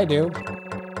that, but I do.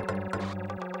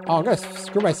 Oh, I'm gonna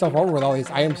screw myself over with all these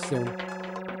items soon.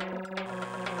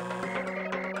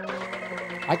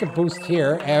 I could boost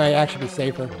here, and I'd actually be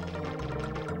safer.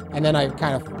 And then I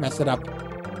kind of mess it up.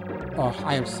 Oh,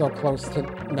 I am so close to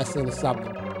messing this up.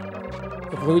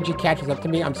 If Luigi catches up to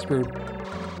me, I'm screwed.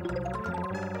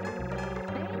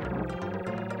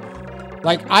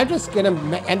 Like, I'm just gonna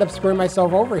end up screwing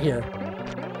myself over here.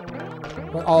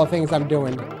 With all the things I'm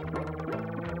doing.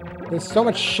 There's so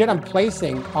much shit I'm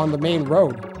placing on the main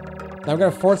road that I'm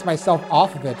gonna force myself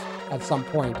off of it at some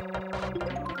point.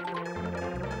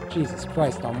 Jesus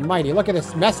Christ almighty. Look at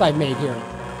this mess I've made here.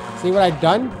 See what I've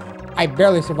done? I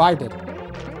barely survived it.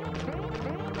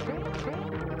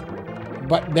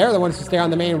 But they're the ones who stay on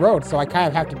the main road, so I kind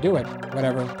of have to do it.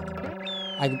 Whatever.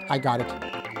 I got it.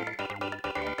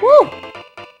 Woo!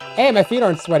 Hey, my feet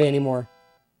aren't sweaty anymore.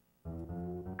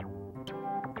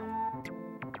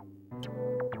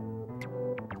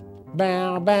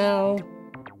 Bow, bow.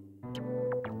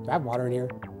 Do I have water in here?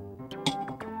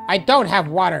 I don't have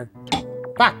water!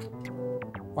 Fuck!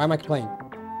 Why am I complaining?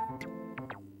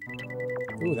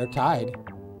 Ooh, they're tied.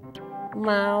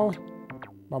 Meow.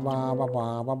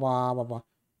 Ba-ba-ba-ba-ba-ba-ba-ba.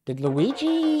 Did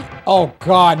Luigi? Oh,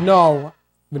 God, no!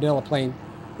 Vanilla plane.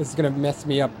 This is gonna mess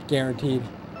me up, guaranteed.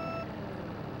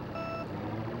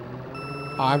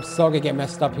 Oh, I'm so gonna get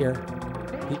messed up here.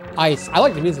 The ice. I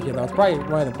like the music here, though. It's probably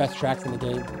one of the best tracks in the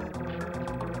game.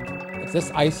 It's this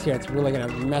ice here. It's really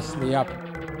gonna mess me up.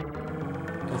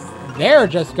 They're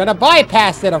just gonna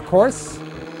bypass it, of course.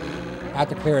 I have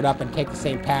to clear it up and take the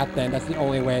same path then. That's the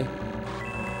only way.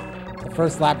 The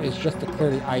first lap is just to clear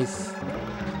the ice.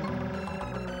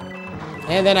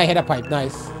 And then I hit a pipe.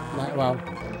 Nice. Well,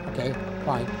 okay,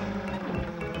 fine.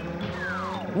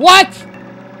 What?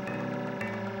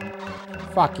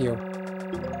 Fuck you.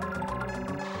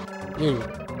 You.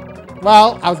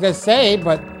 Well, I was gonna say,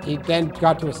 but he then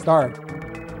got to a star.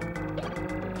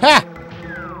 Ha!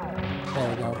 There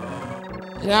we go.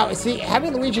 Now, see,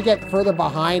 having Luigi get further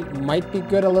behind might be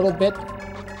good a little bit.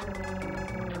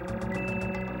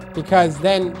 Because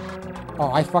then...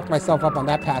 Oh, I fucked myself up on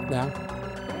that path now.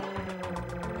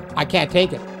 I can't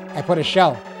take it. I put a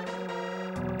shell.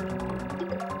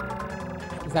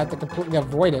 Because I have to completely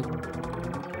avoid it.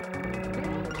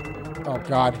 Oh,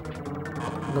 God.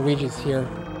 Luigi's here.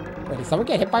 Wait, did someone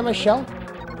get hit by my shell?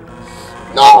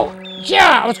 No!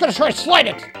 Yeah! I was gonna try to slide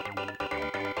it!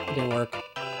 It didn't work.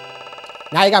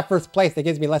 Now I got first place. That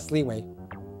gives me less leeway.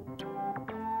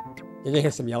 You're gonna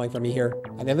hear some yelling from me here.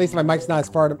 And at least my mic's not as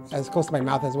close to my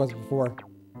mouth as it was before.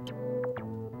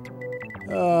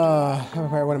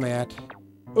 What am I at?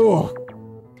 Ooh.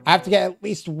 I have to get at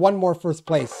least one more first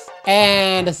place.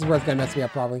 And this is where it's gonna mess me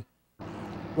up, probably.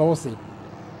 Well, we'll see.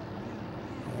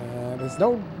 There's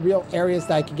no real areas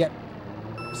that I can get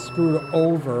screwed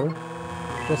over.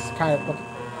 Just kind of... Okay.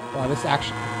 Well, this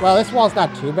actually... Well, this wall's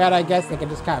not too bad, I guess. They can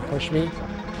just kind of push me.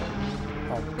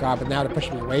 Oh, God, but now they're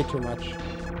pushing me way too much.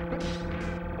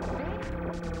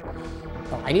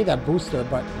 Oh, I need that booster,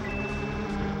 but...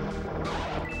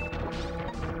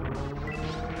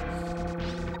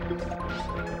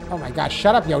 Oh, my God.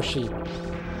 Shut up, Yoshi.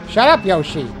 Shut up,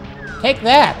 Yoshi. Take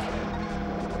that.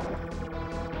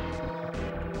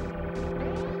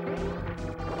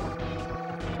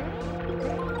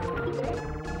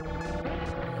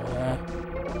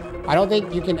 I don't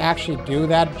think you can actually do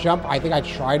that jump. I think I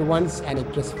tried once and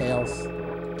it just fails.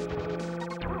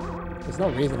 There's no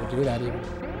reason to do that even.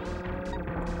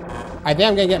 I think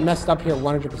I'm gonna get messed up here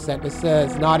 100%. This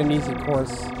is not an easy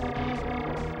course.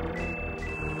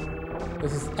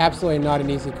 This is absolutely not an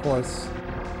easy course.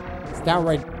 It's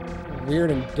downright weird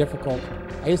and difficult.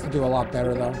 I used to do a lot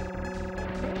better though.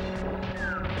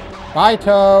 Bye,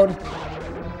 Toad!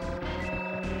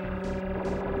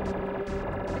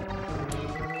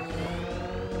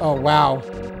 Oh, wow.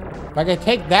 If I could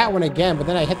take that one again, but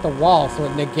then I hit the wall, so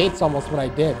it negates almost what I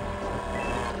did.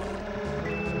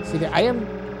 See, the item...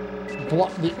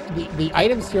 The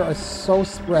items here are so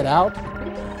spread out.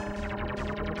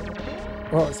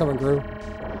 Oh, someone grew.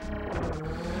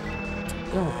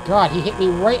 Oh, God, he hit me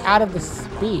right out of the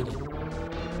speed.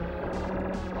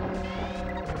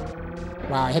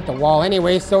 Wow, I hit the wall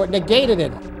anyway, so it negated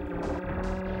it.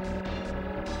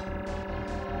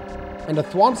 And the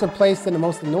thwomps are placed in the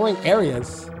most annoying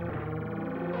areas.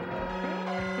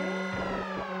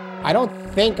 I don't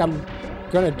think I'm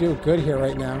gonna do good here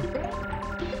right now.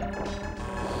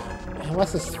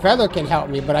 Unless this feather can help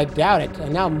me, but I doubt it.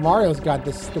 And now Mario's got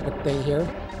this stupid thing here.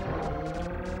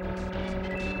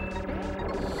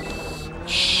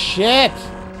 Shit!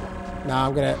 Nah,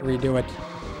 I'm gonna redo it.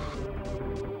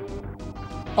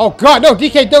 Oh God, no,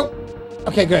 DK, don't!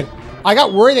 Okay, good. I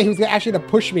got worried that he was actually gonna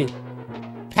push me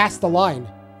past the line.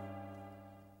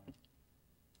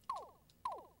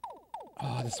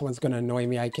 Oh, this one's gonna annoy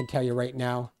me, I can tell you right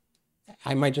now.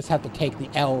 I might just have to take the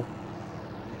L.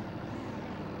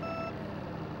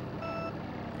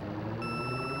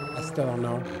 I still don't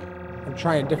know. I'm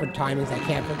trying different timings, I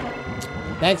can't.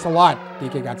 Thanks a lot.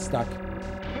 DK got stuck.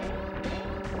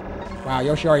 Wow,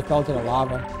 Yoshi already fell into the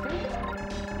lava.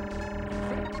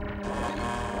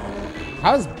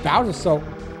 How is Bowser so...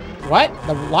 What?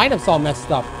 The lineup's all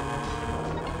messed up.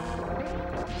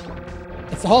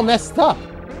 It's all messed up.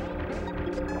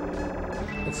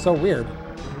 It's so weird.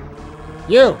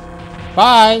 You!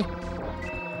 Bye!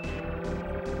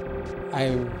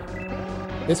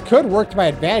 This could work to my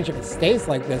advantage if it stays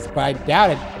like this, but I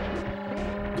doubt it.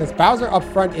 Because Bowser up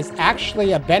front is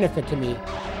actually a benefit to me.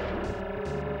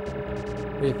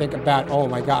 What do you think about... Oh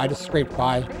my God, I just scraped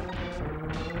by.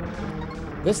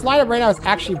 This lineup right now is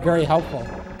actually very helpful.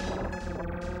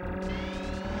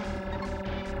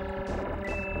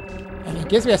 And it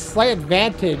gives me a slight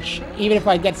advantage, even if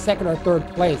I get second or third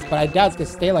place, but I doubt it's going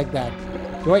to stay like that.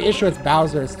 The only issue with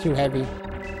Bowser is too heavy.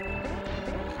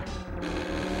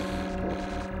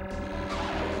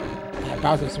 Yeah,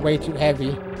 Bowser's way too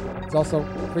heavy. It's also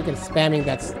freaking spamming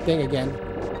that thing again.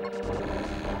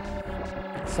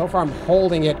 So far, I'm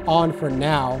holding it on for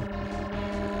now.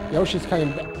 Yoshi's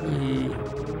coming back.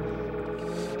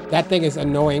 That thing is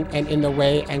annoying and in the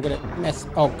way and gonna mess.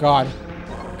 Oh, God.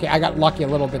 Okay, I got lucky a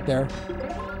little bit there.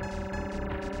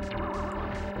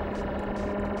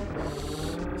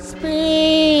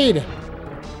 Speed!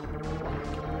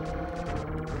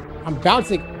 I'm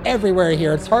bouncing everywhere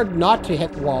here. It's hard not to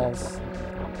hit walls.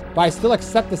 But I still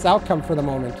accept this outcome for the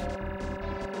moment.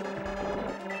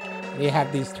 They have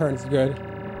these turns good.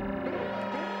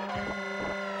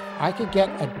 I could get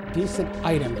a decent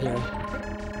item here.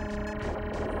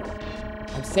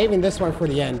 I'm saving this one for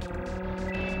the end.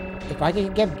 If I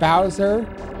could get Bowser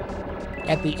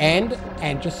at the end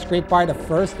and just scrape by the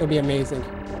first, it would be amazing.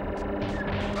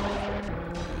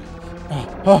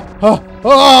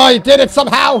 Oh, you did it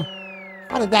somehow!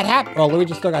 How did that happen? Well,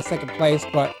 Luigi still got second place,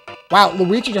 but... Wow,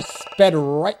 Luigi just sped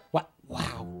right... What?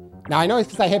 Wow. Now, I know it's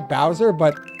because I hit Bowser,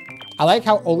 but I like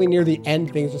how only near the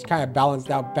end things just kind of balanced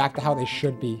out back to how they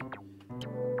should be.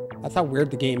 That's how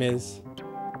weird the game is.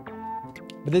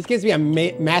 But this gives me a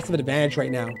massive advantage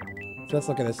right now. So let's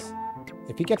look at this.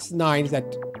 If he gets 9, is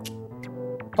that...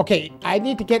 Okay, I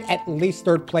need to get at least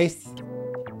 3rd place.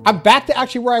 I'm back to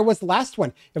actually where I was the last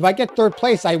one. If I get 3rd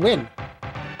place, I win.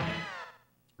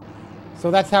 So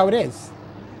that's how it is.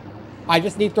 I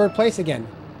just need 3rd place again.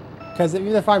 Because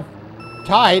even if I'm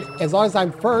tied, as long as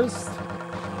I'm first,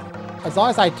 as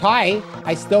long as I tie,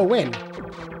 I still win.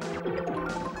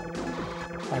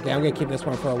 Okay, I'm going to keep this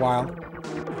one for a while.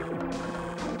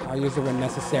 I'll use it when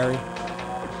necessary.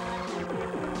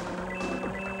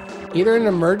 Either an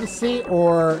emergency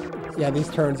or... Yeah, these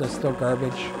turns are still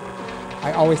garbage.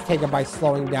 I always take it by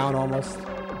slowing down almost.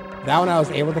 That one I was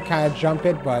able to kind of jump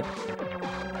it, but...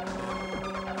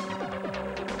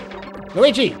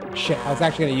 Luigi! Shit, I was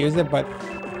actually going to use it, but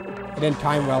it didn't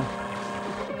time well.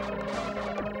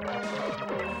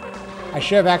 I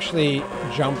should have actually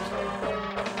jumped.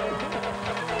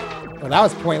 Well, that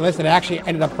was pointless. It actually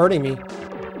ended up hurting me.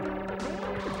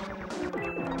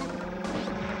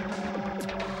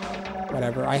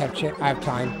 Whatever, I have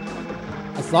time.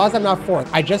 As long as I'm not 4th.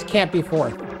 I just can't be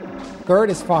 4th. 3rd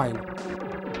is fine.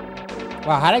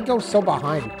 Wow, how did I go so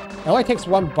behind? It only takes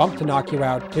 1 bump to knock you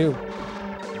out, too.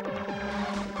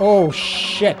 Oh,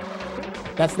 shit.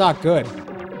 That's not good.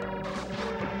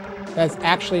 That's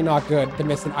actually not good to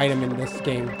miss an item in this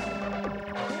game.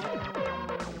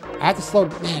 I have to slow...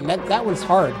 Man, that one's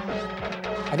hard.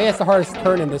 I think that's the hardest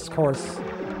turn in this course.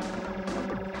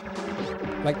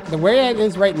 Like, the way it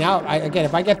is right now, again,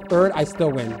 if I get 3rd, I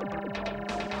still win.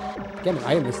 Get an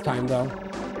item this time, though.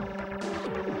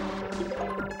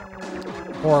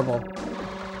 Horrible.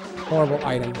 Horrible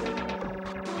item.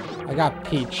 I got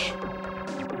Peach.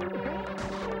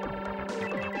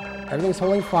 Everything's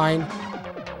holding fine.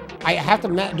 I have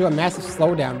to do a massive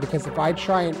slowdown, because if I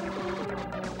try and...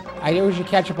 I usually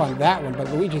catch up on that one, but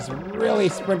Luigi's really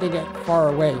sprinting it far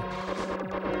away.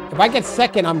 If I get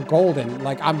 2nd, I'm golden.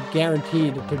 Like, I'm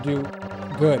guaranteed to do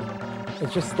good.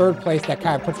 It's just 3rd place that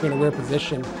kind of puts me in a weird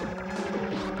position.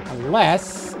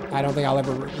 Unless... I don't think I'll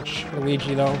ever reach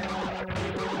Luigi, though.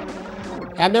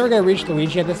 I'm never going to reach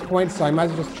Luigi at this point, so I might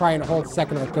as well just try and hold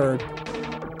 2nd or 3rd.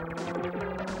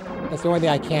 That's the only thing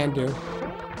I can do.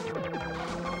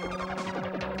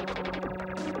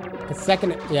 The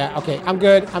 2nd... Yeah, okay. I'm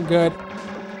good. I'm good.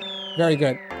 Very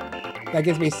good. That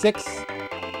gives me 6.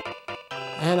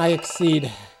 And I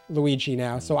exceed Luigi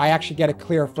now. So I actually get a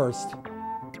clear first.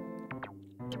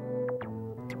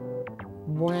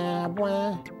 Bwah,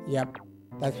 bwah. Yep.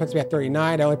 That puts me at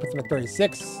 39. That only puts me at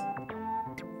 36.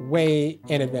 Way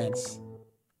in advance.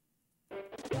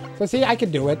 So see, I can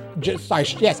do it.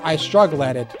 Yes, I struggle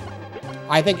at it.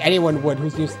 I think anyone would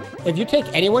who's used... If you take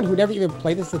anyone who never even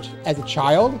played this as a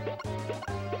child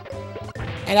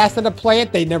and ask them to play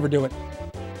it, they'd never do it.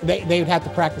 They would have to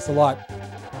practice a lot.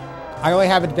 I only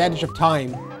have advantage of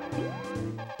time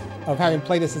of having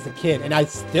played this as a kid, and I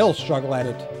still struggle at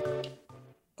it.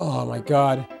 Oh my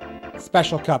god.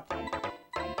 Special Cup.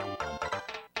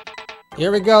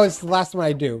 Here we go. It's the last one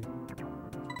I do.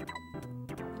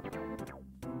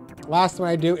 Last one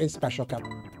I do is Special Cup.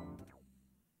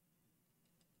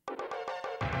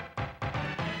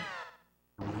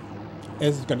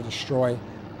 This is going to destroy.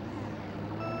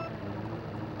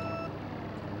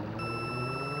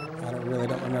 I really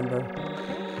don't remember.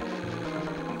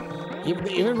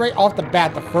 Even right off the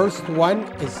bat, the first one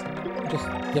is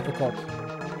just difficult.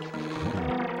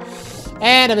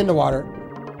 And I'm in the water.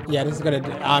 Yeah, this is gonna...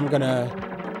 I'm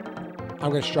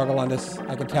gonna struggle on this.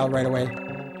 I can tell right away.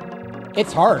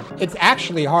 It's hard. It's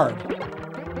actually hard.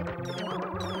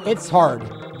 It's hard.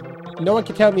 No one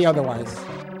can tell me otherwise.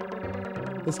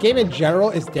 This game in general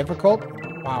is difficult.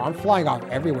 Wow, I'm flying off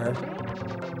everywhere.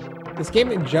 This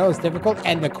game in general is difficult,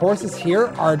 and the courses here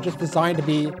are just designed to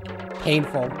be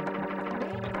painful.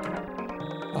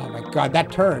 Oh my god,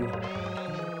 that turn.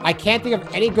 I can't think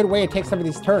of any good way to take some of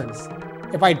these turns.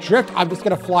 If I drift, I'm just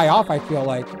gonna fly off, I feel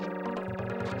like.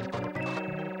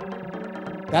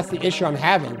 That's the issue I'm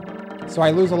having. So I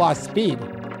lose a lot of speed.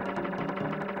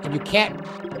 And you can't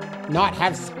not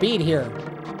have speed here.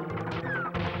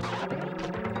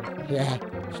 Yeah.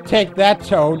 Take that,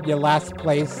 Toad, you last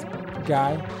place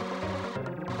guy.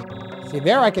 See,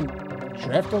 there I can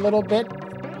drift a little bit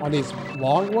on these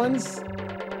long ones.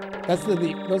 Those are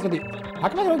the... How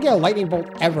come I don't get a lightning bolt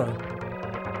ever?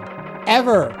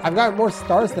 Ever! I've got more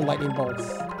stars than lightning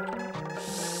bolts.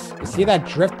 You see that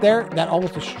drift there? That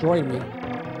almost destroyed me.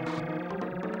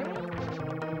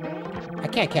 I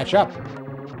can't catch up.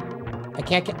 I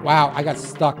can't get... Wow, I got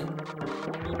stuck.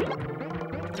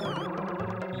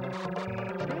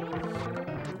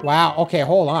 Wow, okay,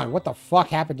 hold on. What the fuck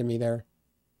happened to me there?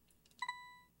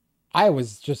 I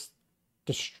was just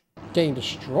getting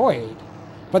destroyed.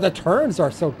 But the turns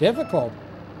are so difficult.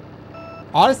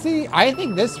 Honestly, I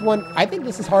think this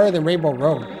is harder than Rainbow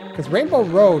Road. Because Rainbow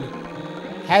Road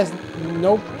has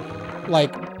no,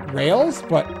 like, rails,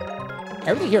 but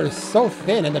everything here is so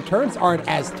thin and the turns aren't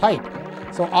as tight.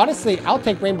 So honestly, I'll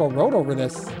take Rainbow Road over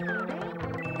this.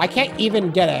 I can't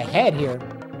even get ahead here.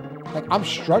 Like, I'm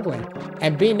struggling.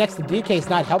 And being next to DK is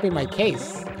not helping my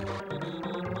case.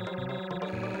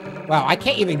 Wow, I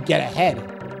can't even get ahead.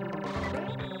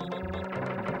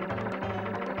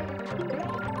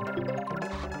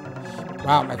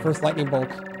 Wow, my first lightning bolt.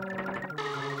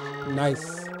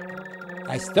 Nice.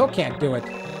 I still can't do it.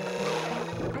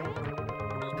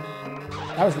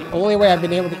 That was the only way I've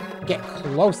been able to get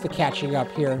close to catching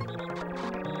up here.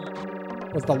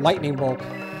 Was the lightning bolt.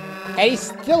 And he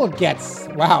still gets...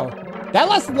 Wow. That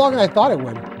lasted longer than I thought it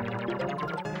would.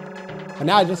 But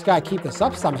now I just gotta keep this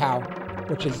up somehow.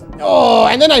 Which is... Oh!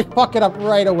 And then I fuck it up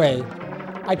right away.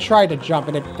 I tried to jump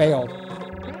and it failed.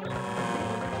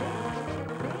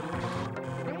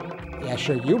 Yeah,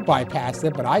 sure, you bypassed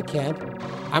it, but I can't.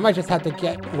 I might just have to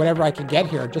get whatever I can get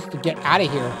here just to get out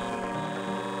of here.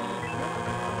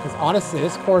 Because honestly,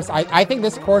 this course... I think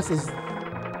this course is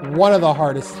one of the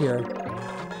hardest here.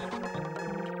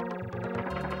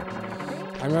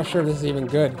 I'm not sure if this is even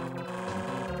good.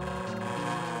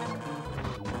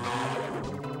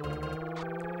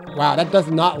 Wow, that does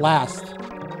not last.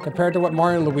 Compared to what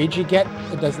Mario and Luigi get,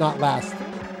 it does not last.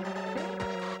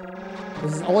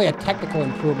 This is only a technical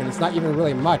improvement. It's not even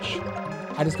really much.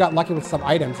 I just got lucky with some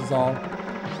items is all.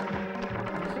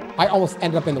 I almost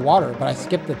ended up in the water, but I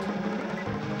skipped it.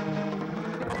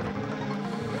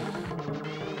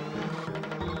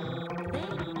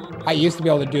 I used to be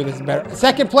able to do this better.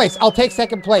 Second place! I'll take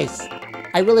second place!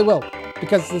 I really will.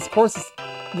 Because this course is...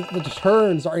 The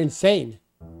turns are insane.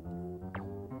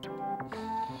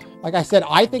 Like I said,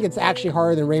 I think it's actually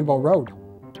harder than Rainbow Road.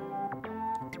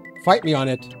 Fight me on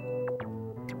it.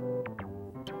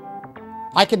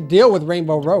 I can deal with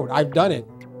Rainbow Road. I've done it.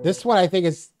 This one I think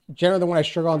is generally the one I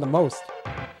struggle on the most.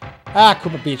 Ah,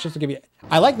 Koopa Beach, just to give you...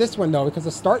 I like this one though, because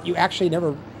the start you actually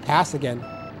never pass again.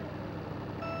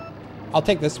 I'll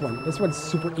take this one. This one's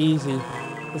super easy.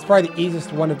 It's probably the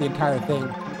easiest one of the entire thing.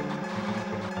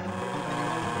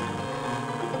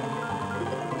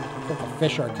 I think the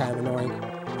fish are kind of annoying.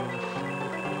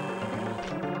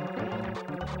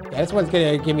 Yeah, this one's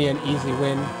gonna give me an easy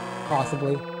win,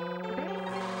 possibly.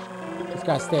 Just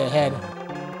gotta stay ahead.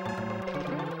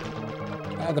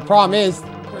 The problem is,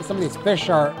 some of these fish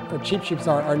are, or Cheep Cheeps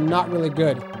are not really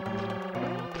good.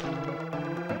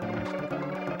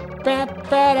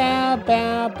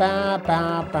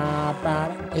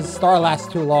 His star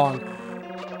lasts too long.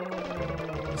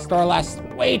 His star lasts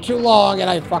way too long, and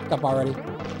I fucked up already.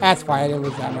 That's fine, I didn't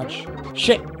lose that much.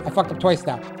 Shit, I fucked up twice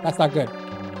now. That's not good.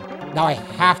 Now I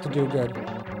have to do good.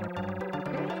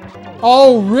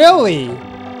 Oh, really?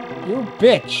 You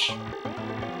bitch.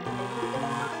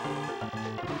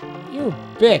 You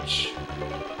bitch.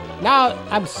 Now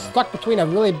I'm stuck between a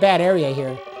really bad area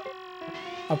here.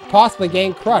 Of possibly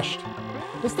getting crushed.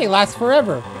 This thing lasts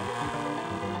forever.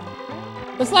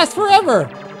 This lasts forever.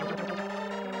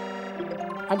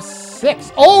 I'm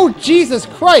 6. Oh, Jesus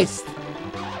Christ.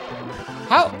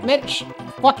 How much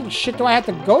fucking shit do I have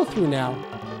to go through now?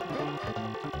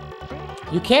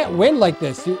 You can't win like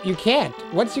this. You can't.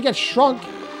 Once you get shrunk,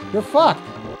 you're fucked.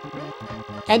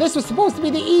 And this was supposed to be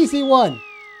the easy one.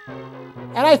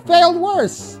 And I failed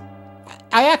worse.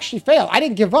 I actually failed. I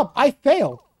didn't give up. I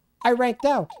failed. I ranked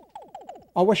out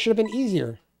on what should have been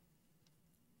easier.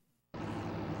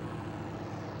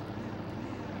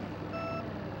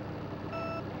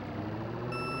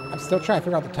 still trying to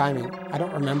figure out the timing. I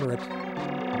don't remember it.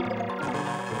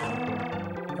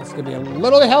 That's gonna be a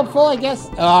little bit helpful, I guess.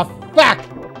 Oh, fuck!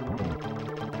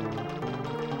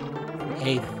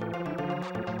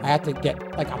 8th. I have to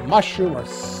get like a mushroom or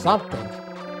something.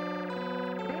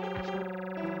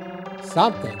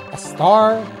 Something. A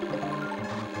star.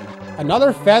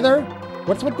 Another feather?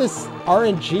 What's with this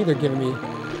RNG they're giving me?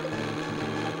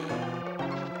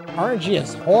 RNG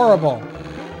is horrible.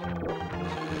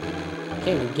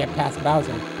 Can't even get past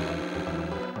Bowser.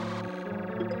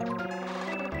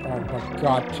 Oh my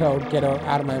god, Toad, get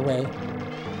out of my way.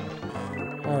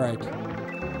 Alright.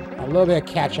 A little bit of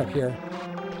catch up here.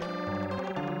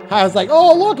 I was like,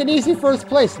 oh look, an easy first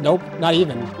place. Nope, not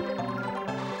even.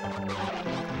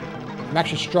 I'm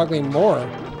actually struggling more.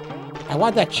 I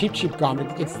want that Cheep Gum.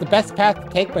 It's the best path to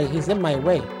take, but he's in my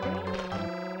way.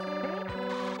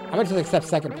 I'm gonna just accept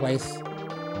second place.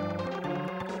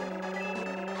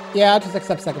 Yeah, I'll just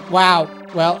accept second. Wow.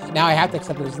 Well, now I have to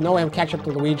accept it. There's no way I'm catching up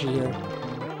to Luigi here.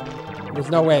 There's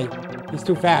no way. He's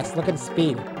too fast. Look at the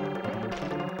speed.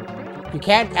 You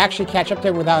can't actually catch up to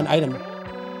him without an item.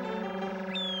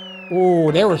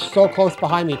 Ooh, they were so close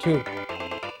behind me, too.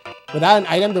 Without an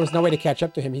item, there was no way to catch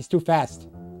up to him. He's too fast.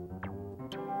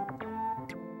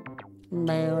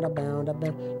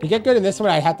 To get good in this one,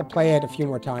 I'd have to play it a few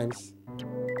more times.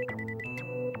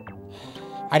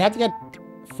 I'd have to get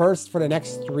first for the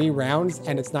next 3 rounds,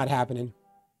 and it's not happening.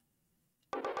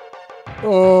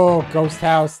 Oh, Ghost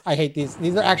House. I hate these.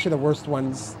 These are actually the worst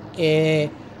ones.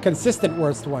 Consistent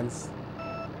worst ones.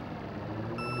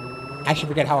 I actually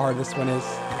forget how hard this one is.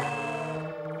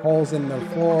 Holes in the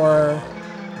floor.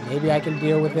 Maybe I can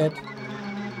deal with it.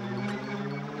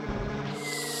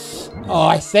 Oh,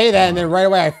 I say that and then right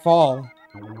away I fall.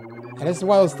 And this is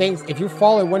one of those things, if you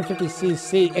fall in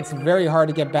 150cc, it's very hard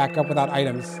to get back up without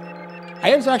items.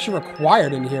 Items are actually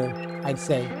required in here, I'd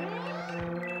say.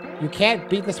 You can't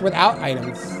beat this without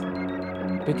items.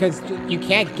 Because you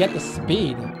can't get the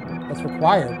speed that's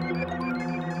required.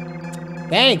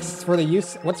 Thanks for the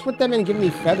use. What's with them and giving me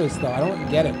feathers, though? I don't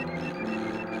get it.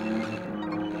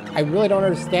 I really don't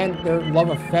understand their love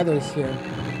of feathers here.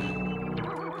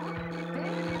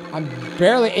 I'm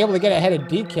barely able to get ahead of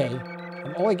DK.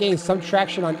 I'm only getting some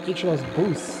traction on each of those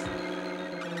boosts.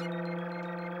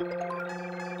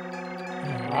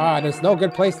 Ah, there's no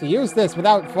good place to use this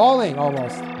without falling,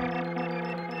 almost.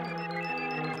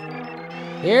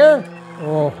 Here?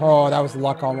 Oh, that was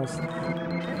luck, almost.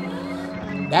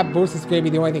 That boost is going to be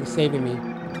the only thing saving me.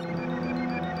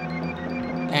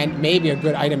 And maybe a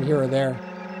good item here or there.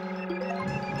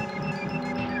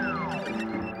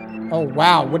 Oh,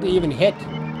 wow. Would it even hit?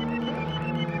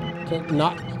 To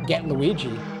not get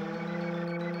Luigi.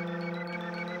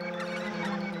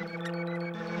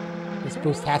 This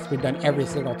boost has to be done every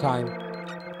single time.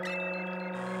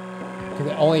 Because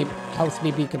it only helps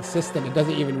me be consistent. It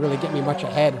doesn't even really get me much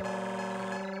ahead.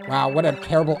 Wow, what a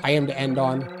terrible item to end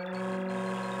on.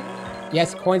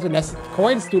 Yes, coins are necessary.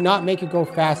 Coins do not make you go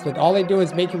faster. All they do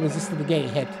is make you resistant to getting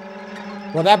hit.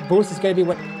 Well, that boost is going to be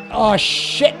what... Oh,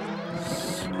 shit!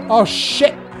 Oh,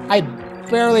 shit! I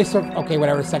barely survived. Okay,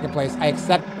 whatever, second place. I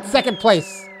accept second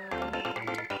place!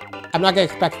 I'm not going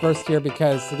to expect first here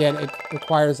because, again, it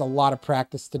requires a lot of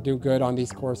practice to do good on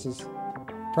these courses.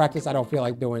 Practice I don't feel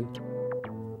like doing.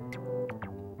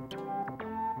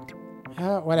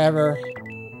 Whatever.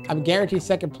 I'm guaranteed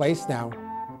second place now.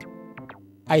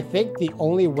 I think the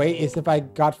only way is if I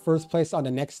got first place on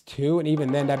the next 2, and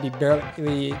even then that'd be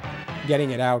barely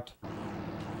getting it out.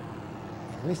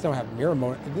 At least I don't have mirror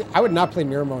mode. I would not play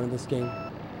mirror mode in this game.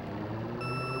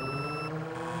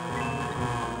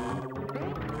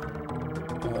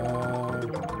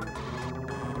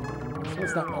 This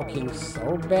one's not looking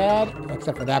so bad,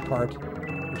 except for that part,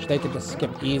 which they could just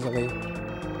skip easily.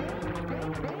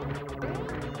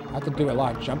 I have to do a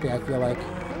lot of jumping, I feel like.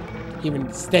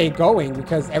 Even stay going,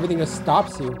 because everything just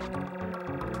stops you.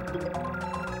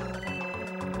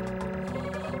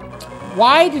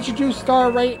 Why did you do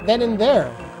star right then and there?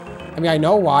 I mean, I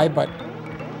know why, but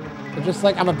it's just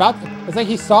like I'm about to, it's like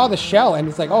he saw the shell and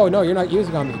it's like, oh no, you're not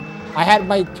using on me. I had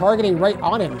my targeting right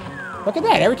on him. Look at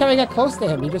that. Every time I get close to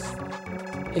him, he just...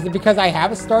 Is it because I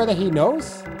have a star that he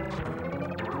knows?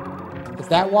 Is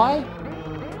that why?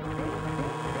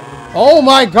 Oh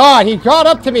my god, he got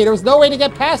up to me. There was no way to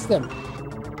get past him.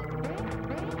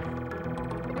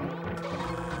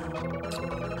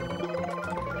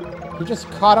 He just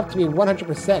caught up to me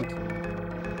 100%.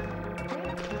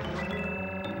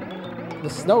 The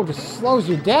snow just slows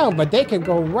you down, but they can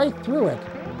go right through it.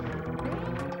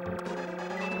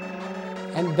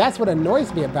 And that's what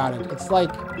annoys me about it. It's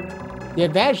like, the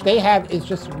advantage they have is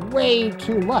just way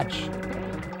too much.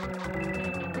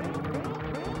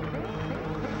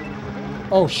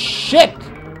 Oh, shit!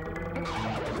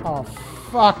 Oh,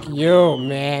 fuck you,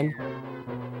 man.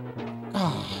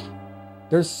 Oh,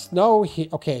 there's snow here.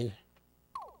 Okay.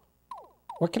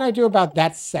 What can I do about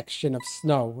that section of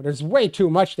snow? There's way too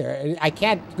much there. I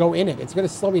can't go in it. It's going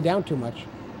to slow me down too much.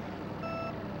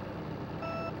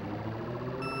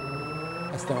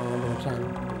 I still don't remember the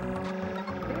time.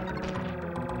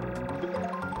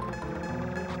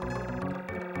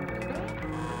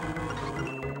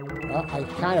 Well, I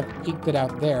kind of eked it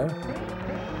out there.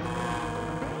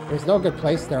 There's no good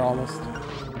place there almost.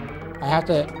 I have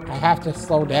to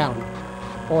slow down.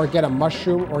 Or get a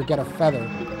mushroom or get a feather.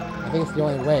 I think it's the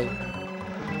only way.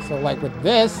 So like with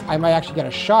this, I might actually get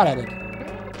a shot at it.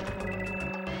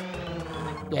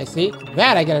 Yeah, see?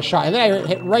 That I get a shot. And then I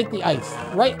hit right the ice.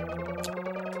 Right.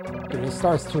 Dude, this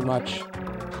star's too much.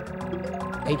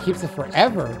 It keeps it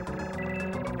forever.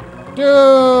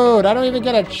 Dude, I don't even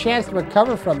get a chance to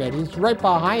recover from it. He's right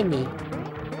behind me.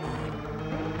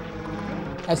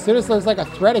 As soon as there's like a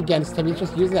threat against him, he's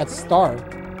just using that star.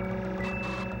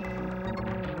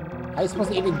 How are you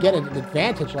supposed to even get an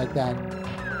advantage like that?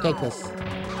 Take this.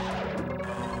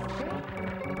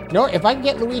 No, if I can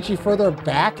get Luigi further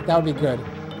back, that would be good.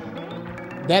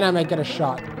 Then I might get a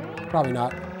shot. Probably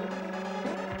not.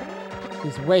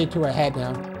 He's way too ahead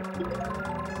now.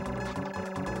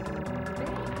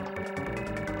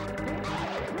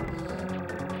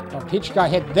 Well, Peach got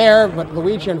hit there, but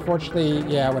Luigi, unfortunately,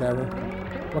 yeah, whatever.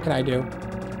 What can I do?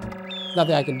 There's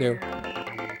nothing I can do.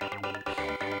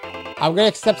 I'm going to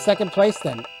accept second place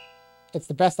then. It's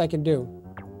the best I can do.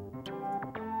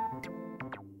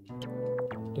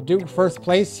 To do first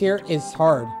place here is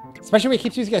hard. Especially when he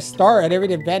keeps using a star at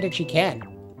every advantage he can.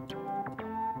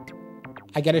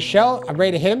 I get a shell. I'm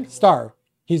ready to hit him. Star.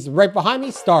 He's right behind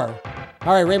me. Star.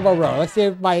 Alright, Rainbow Row. Let's see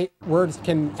if my words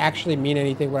can actually mean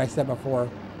anything, what I said before.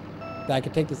 That I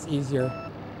can take this easier.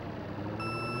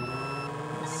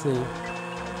 Let's see.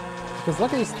 Because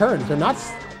look at these turns. They're not...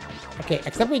 Okay,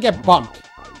 except when you get bumped.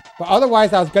 But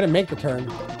otherwise, I was going to make the turn.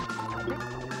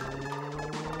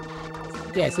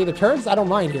 Yeah, see, the turns, I don't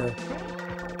mind here.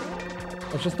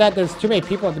 It's just that there's too many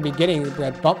people at the beginning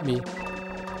that bump me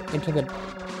into the...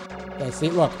 Yeah, see,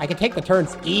 look, I can take the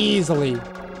turns easily.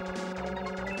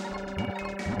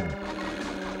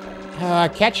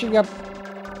 Catching up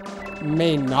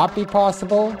may not be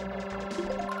possible.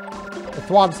 The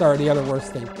thwomps are the other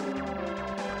worst thing.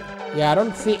 Yeah, I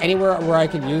don't see anywhere where I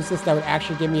can use this that would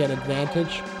actually give me an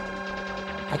advantage.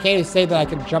 I can't even say that I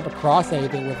can jump across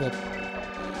anything with it.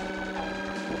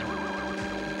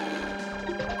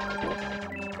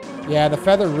 Yeah, the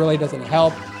feather really doesn't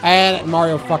help. And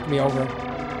Mario fucked me over.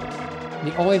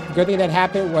 The only good thing that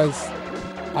happened was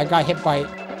I got hit by...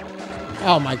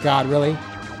 Oh my god, really?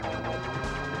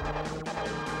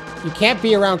 You can't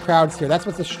be around crowds here. That's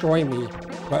what's destroying me.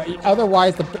 But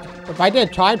otherwise, if I did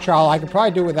a time trial, I could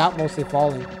probably do it without mostly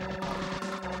falling.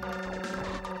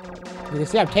 You can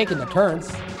see I'm taking the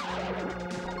turns.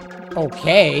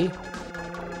 Okay.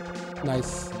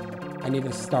 Nice. I need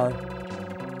a star.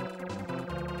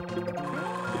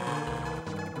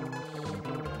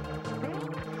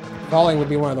 Falling would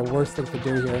be one of the worst things to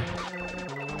do here.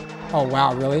 Oh,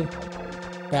 wow, really?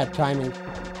 Bad timing.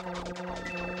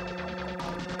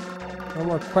 No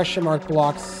more question mark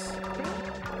blocks.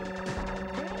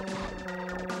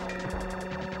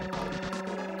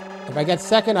 If I get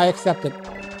second, I accept it.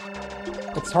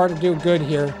 It's hard to do good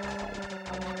here.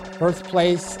 First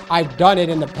place, I've done it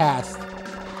in the past.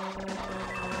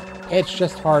 It's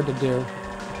just hard to do.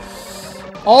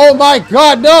 Oh my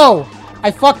god, no!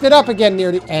 I fucked it up again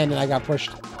near the end and I got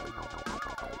pushed.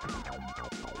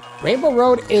 Rainbow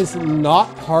Road is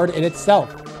not hard in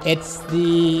itself. It's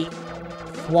the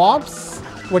thwomps,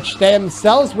 which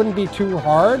themselves wouldn't be too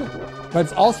hard, but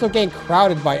it's also getting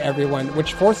crowded by everyone,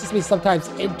 which forces me sometimes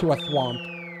into a thwomp.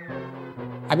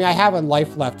 I mean, I have a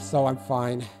life left, so I'm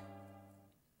fine.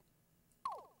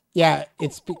 Yeah,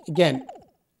 it's, again,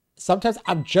 sometimes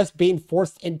I'm just being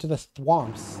forced into the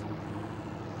thwomps.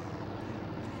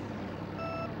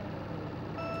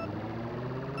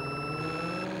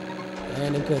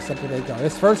 And into the center they go.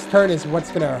 This first turn is what's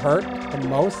going to hurt the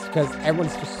most because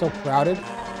everyone's just so crowded.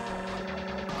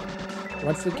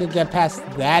 Once we can get past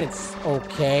that, it's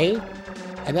okay.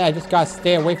 And then I just got to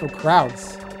stay away from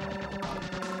crowds.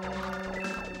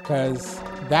 Because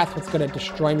that's what's going to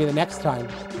destroy me the next time.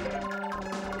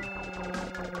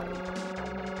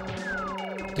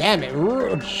 Damn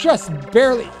it. Just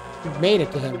barely made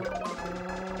it to him.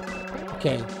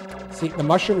 Okay. See, the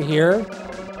mushroom here.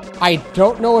 I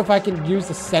don't know if I can use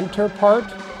the center part.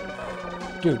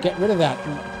 Dude, get rid of that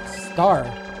star.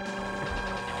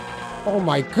 Oh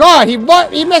my god, he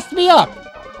messed me up.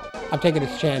 I'm taking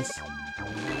this chance.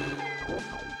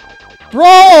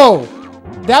 Bro!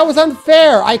 That was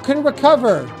unfair. I couldn't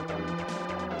recover.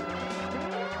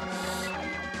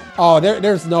 Oh,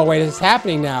 there's no way this is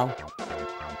happening now.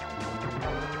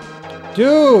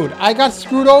 Dude, I got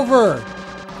screwed over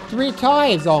 3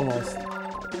 times almost.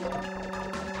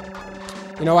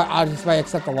 You know what? I'll just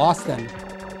accept the loss then.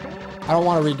 I don't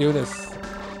want to redo this.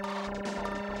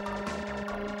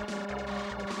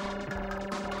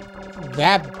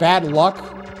 That bad luck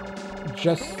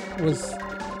just was...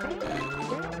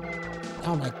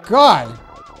 Oh my god.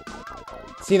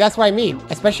 See, that's what I mean.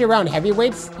 Especially around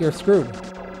heavyweights, you're screwed.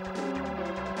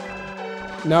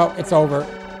 No, it's over.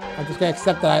 I'm just gonna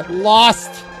accept that I lost.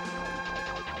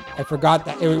 I forgot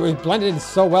that. It was blended in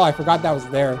so well, I forgot that was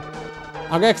there.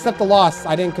 I'm gonna accept the loss.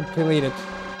 I didn't complete it.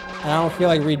 And I don't feel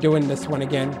like redoing this one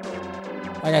again.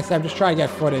 Like I said, I'm just trying to get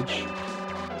footage.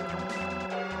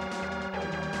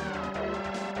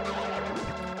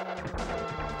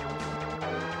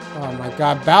 Oh my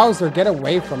god, Bowser, get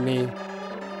away from me.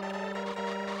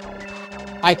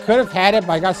 I could have had it,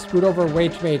 but I got screwed over way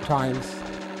too many times.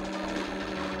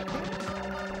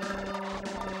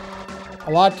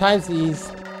 A lot of times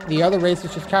the other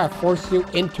races just kind of force you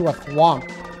into a thwomp.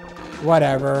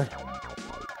 Whatever.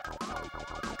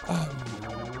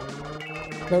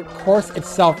 The course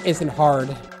itself isn't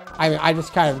hard. I mean, I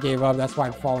just kind of gave up. That's why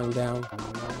I'm falling down.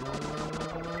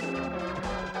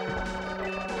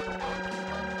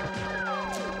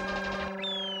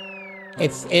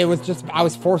 It was just, I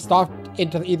was forced off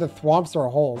into either thwomps or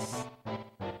holes.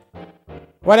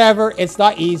 Whatever, it's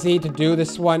not easy to do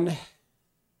this one.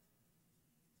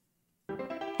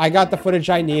 I got the footage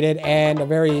I needed and a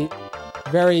very,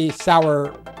 very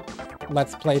sour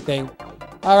Let's Play thing.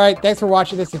 Alright, thanks for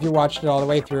watching this if you watched it all the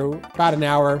way through. About an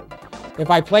hour. If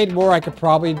I played more, I could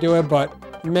probably do it,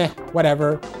 but meh,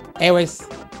 whatever. Anyways,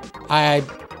 I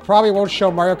probably won't show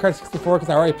Mario Kart 64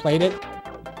 because I already played it.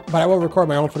 But I will record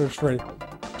my own footage for it.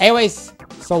 Anyways,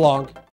 so long.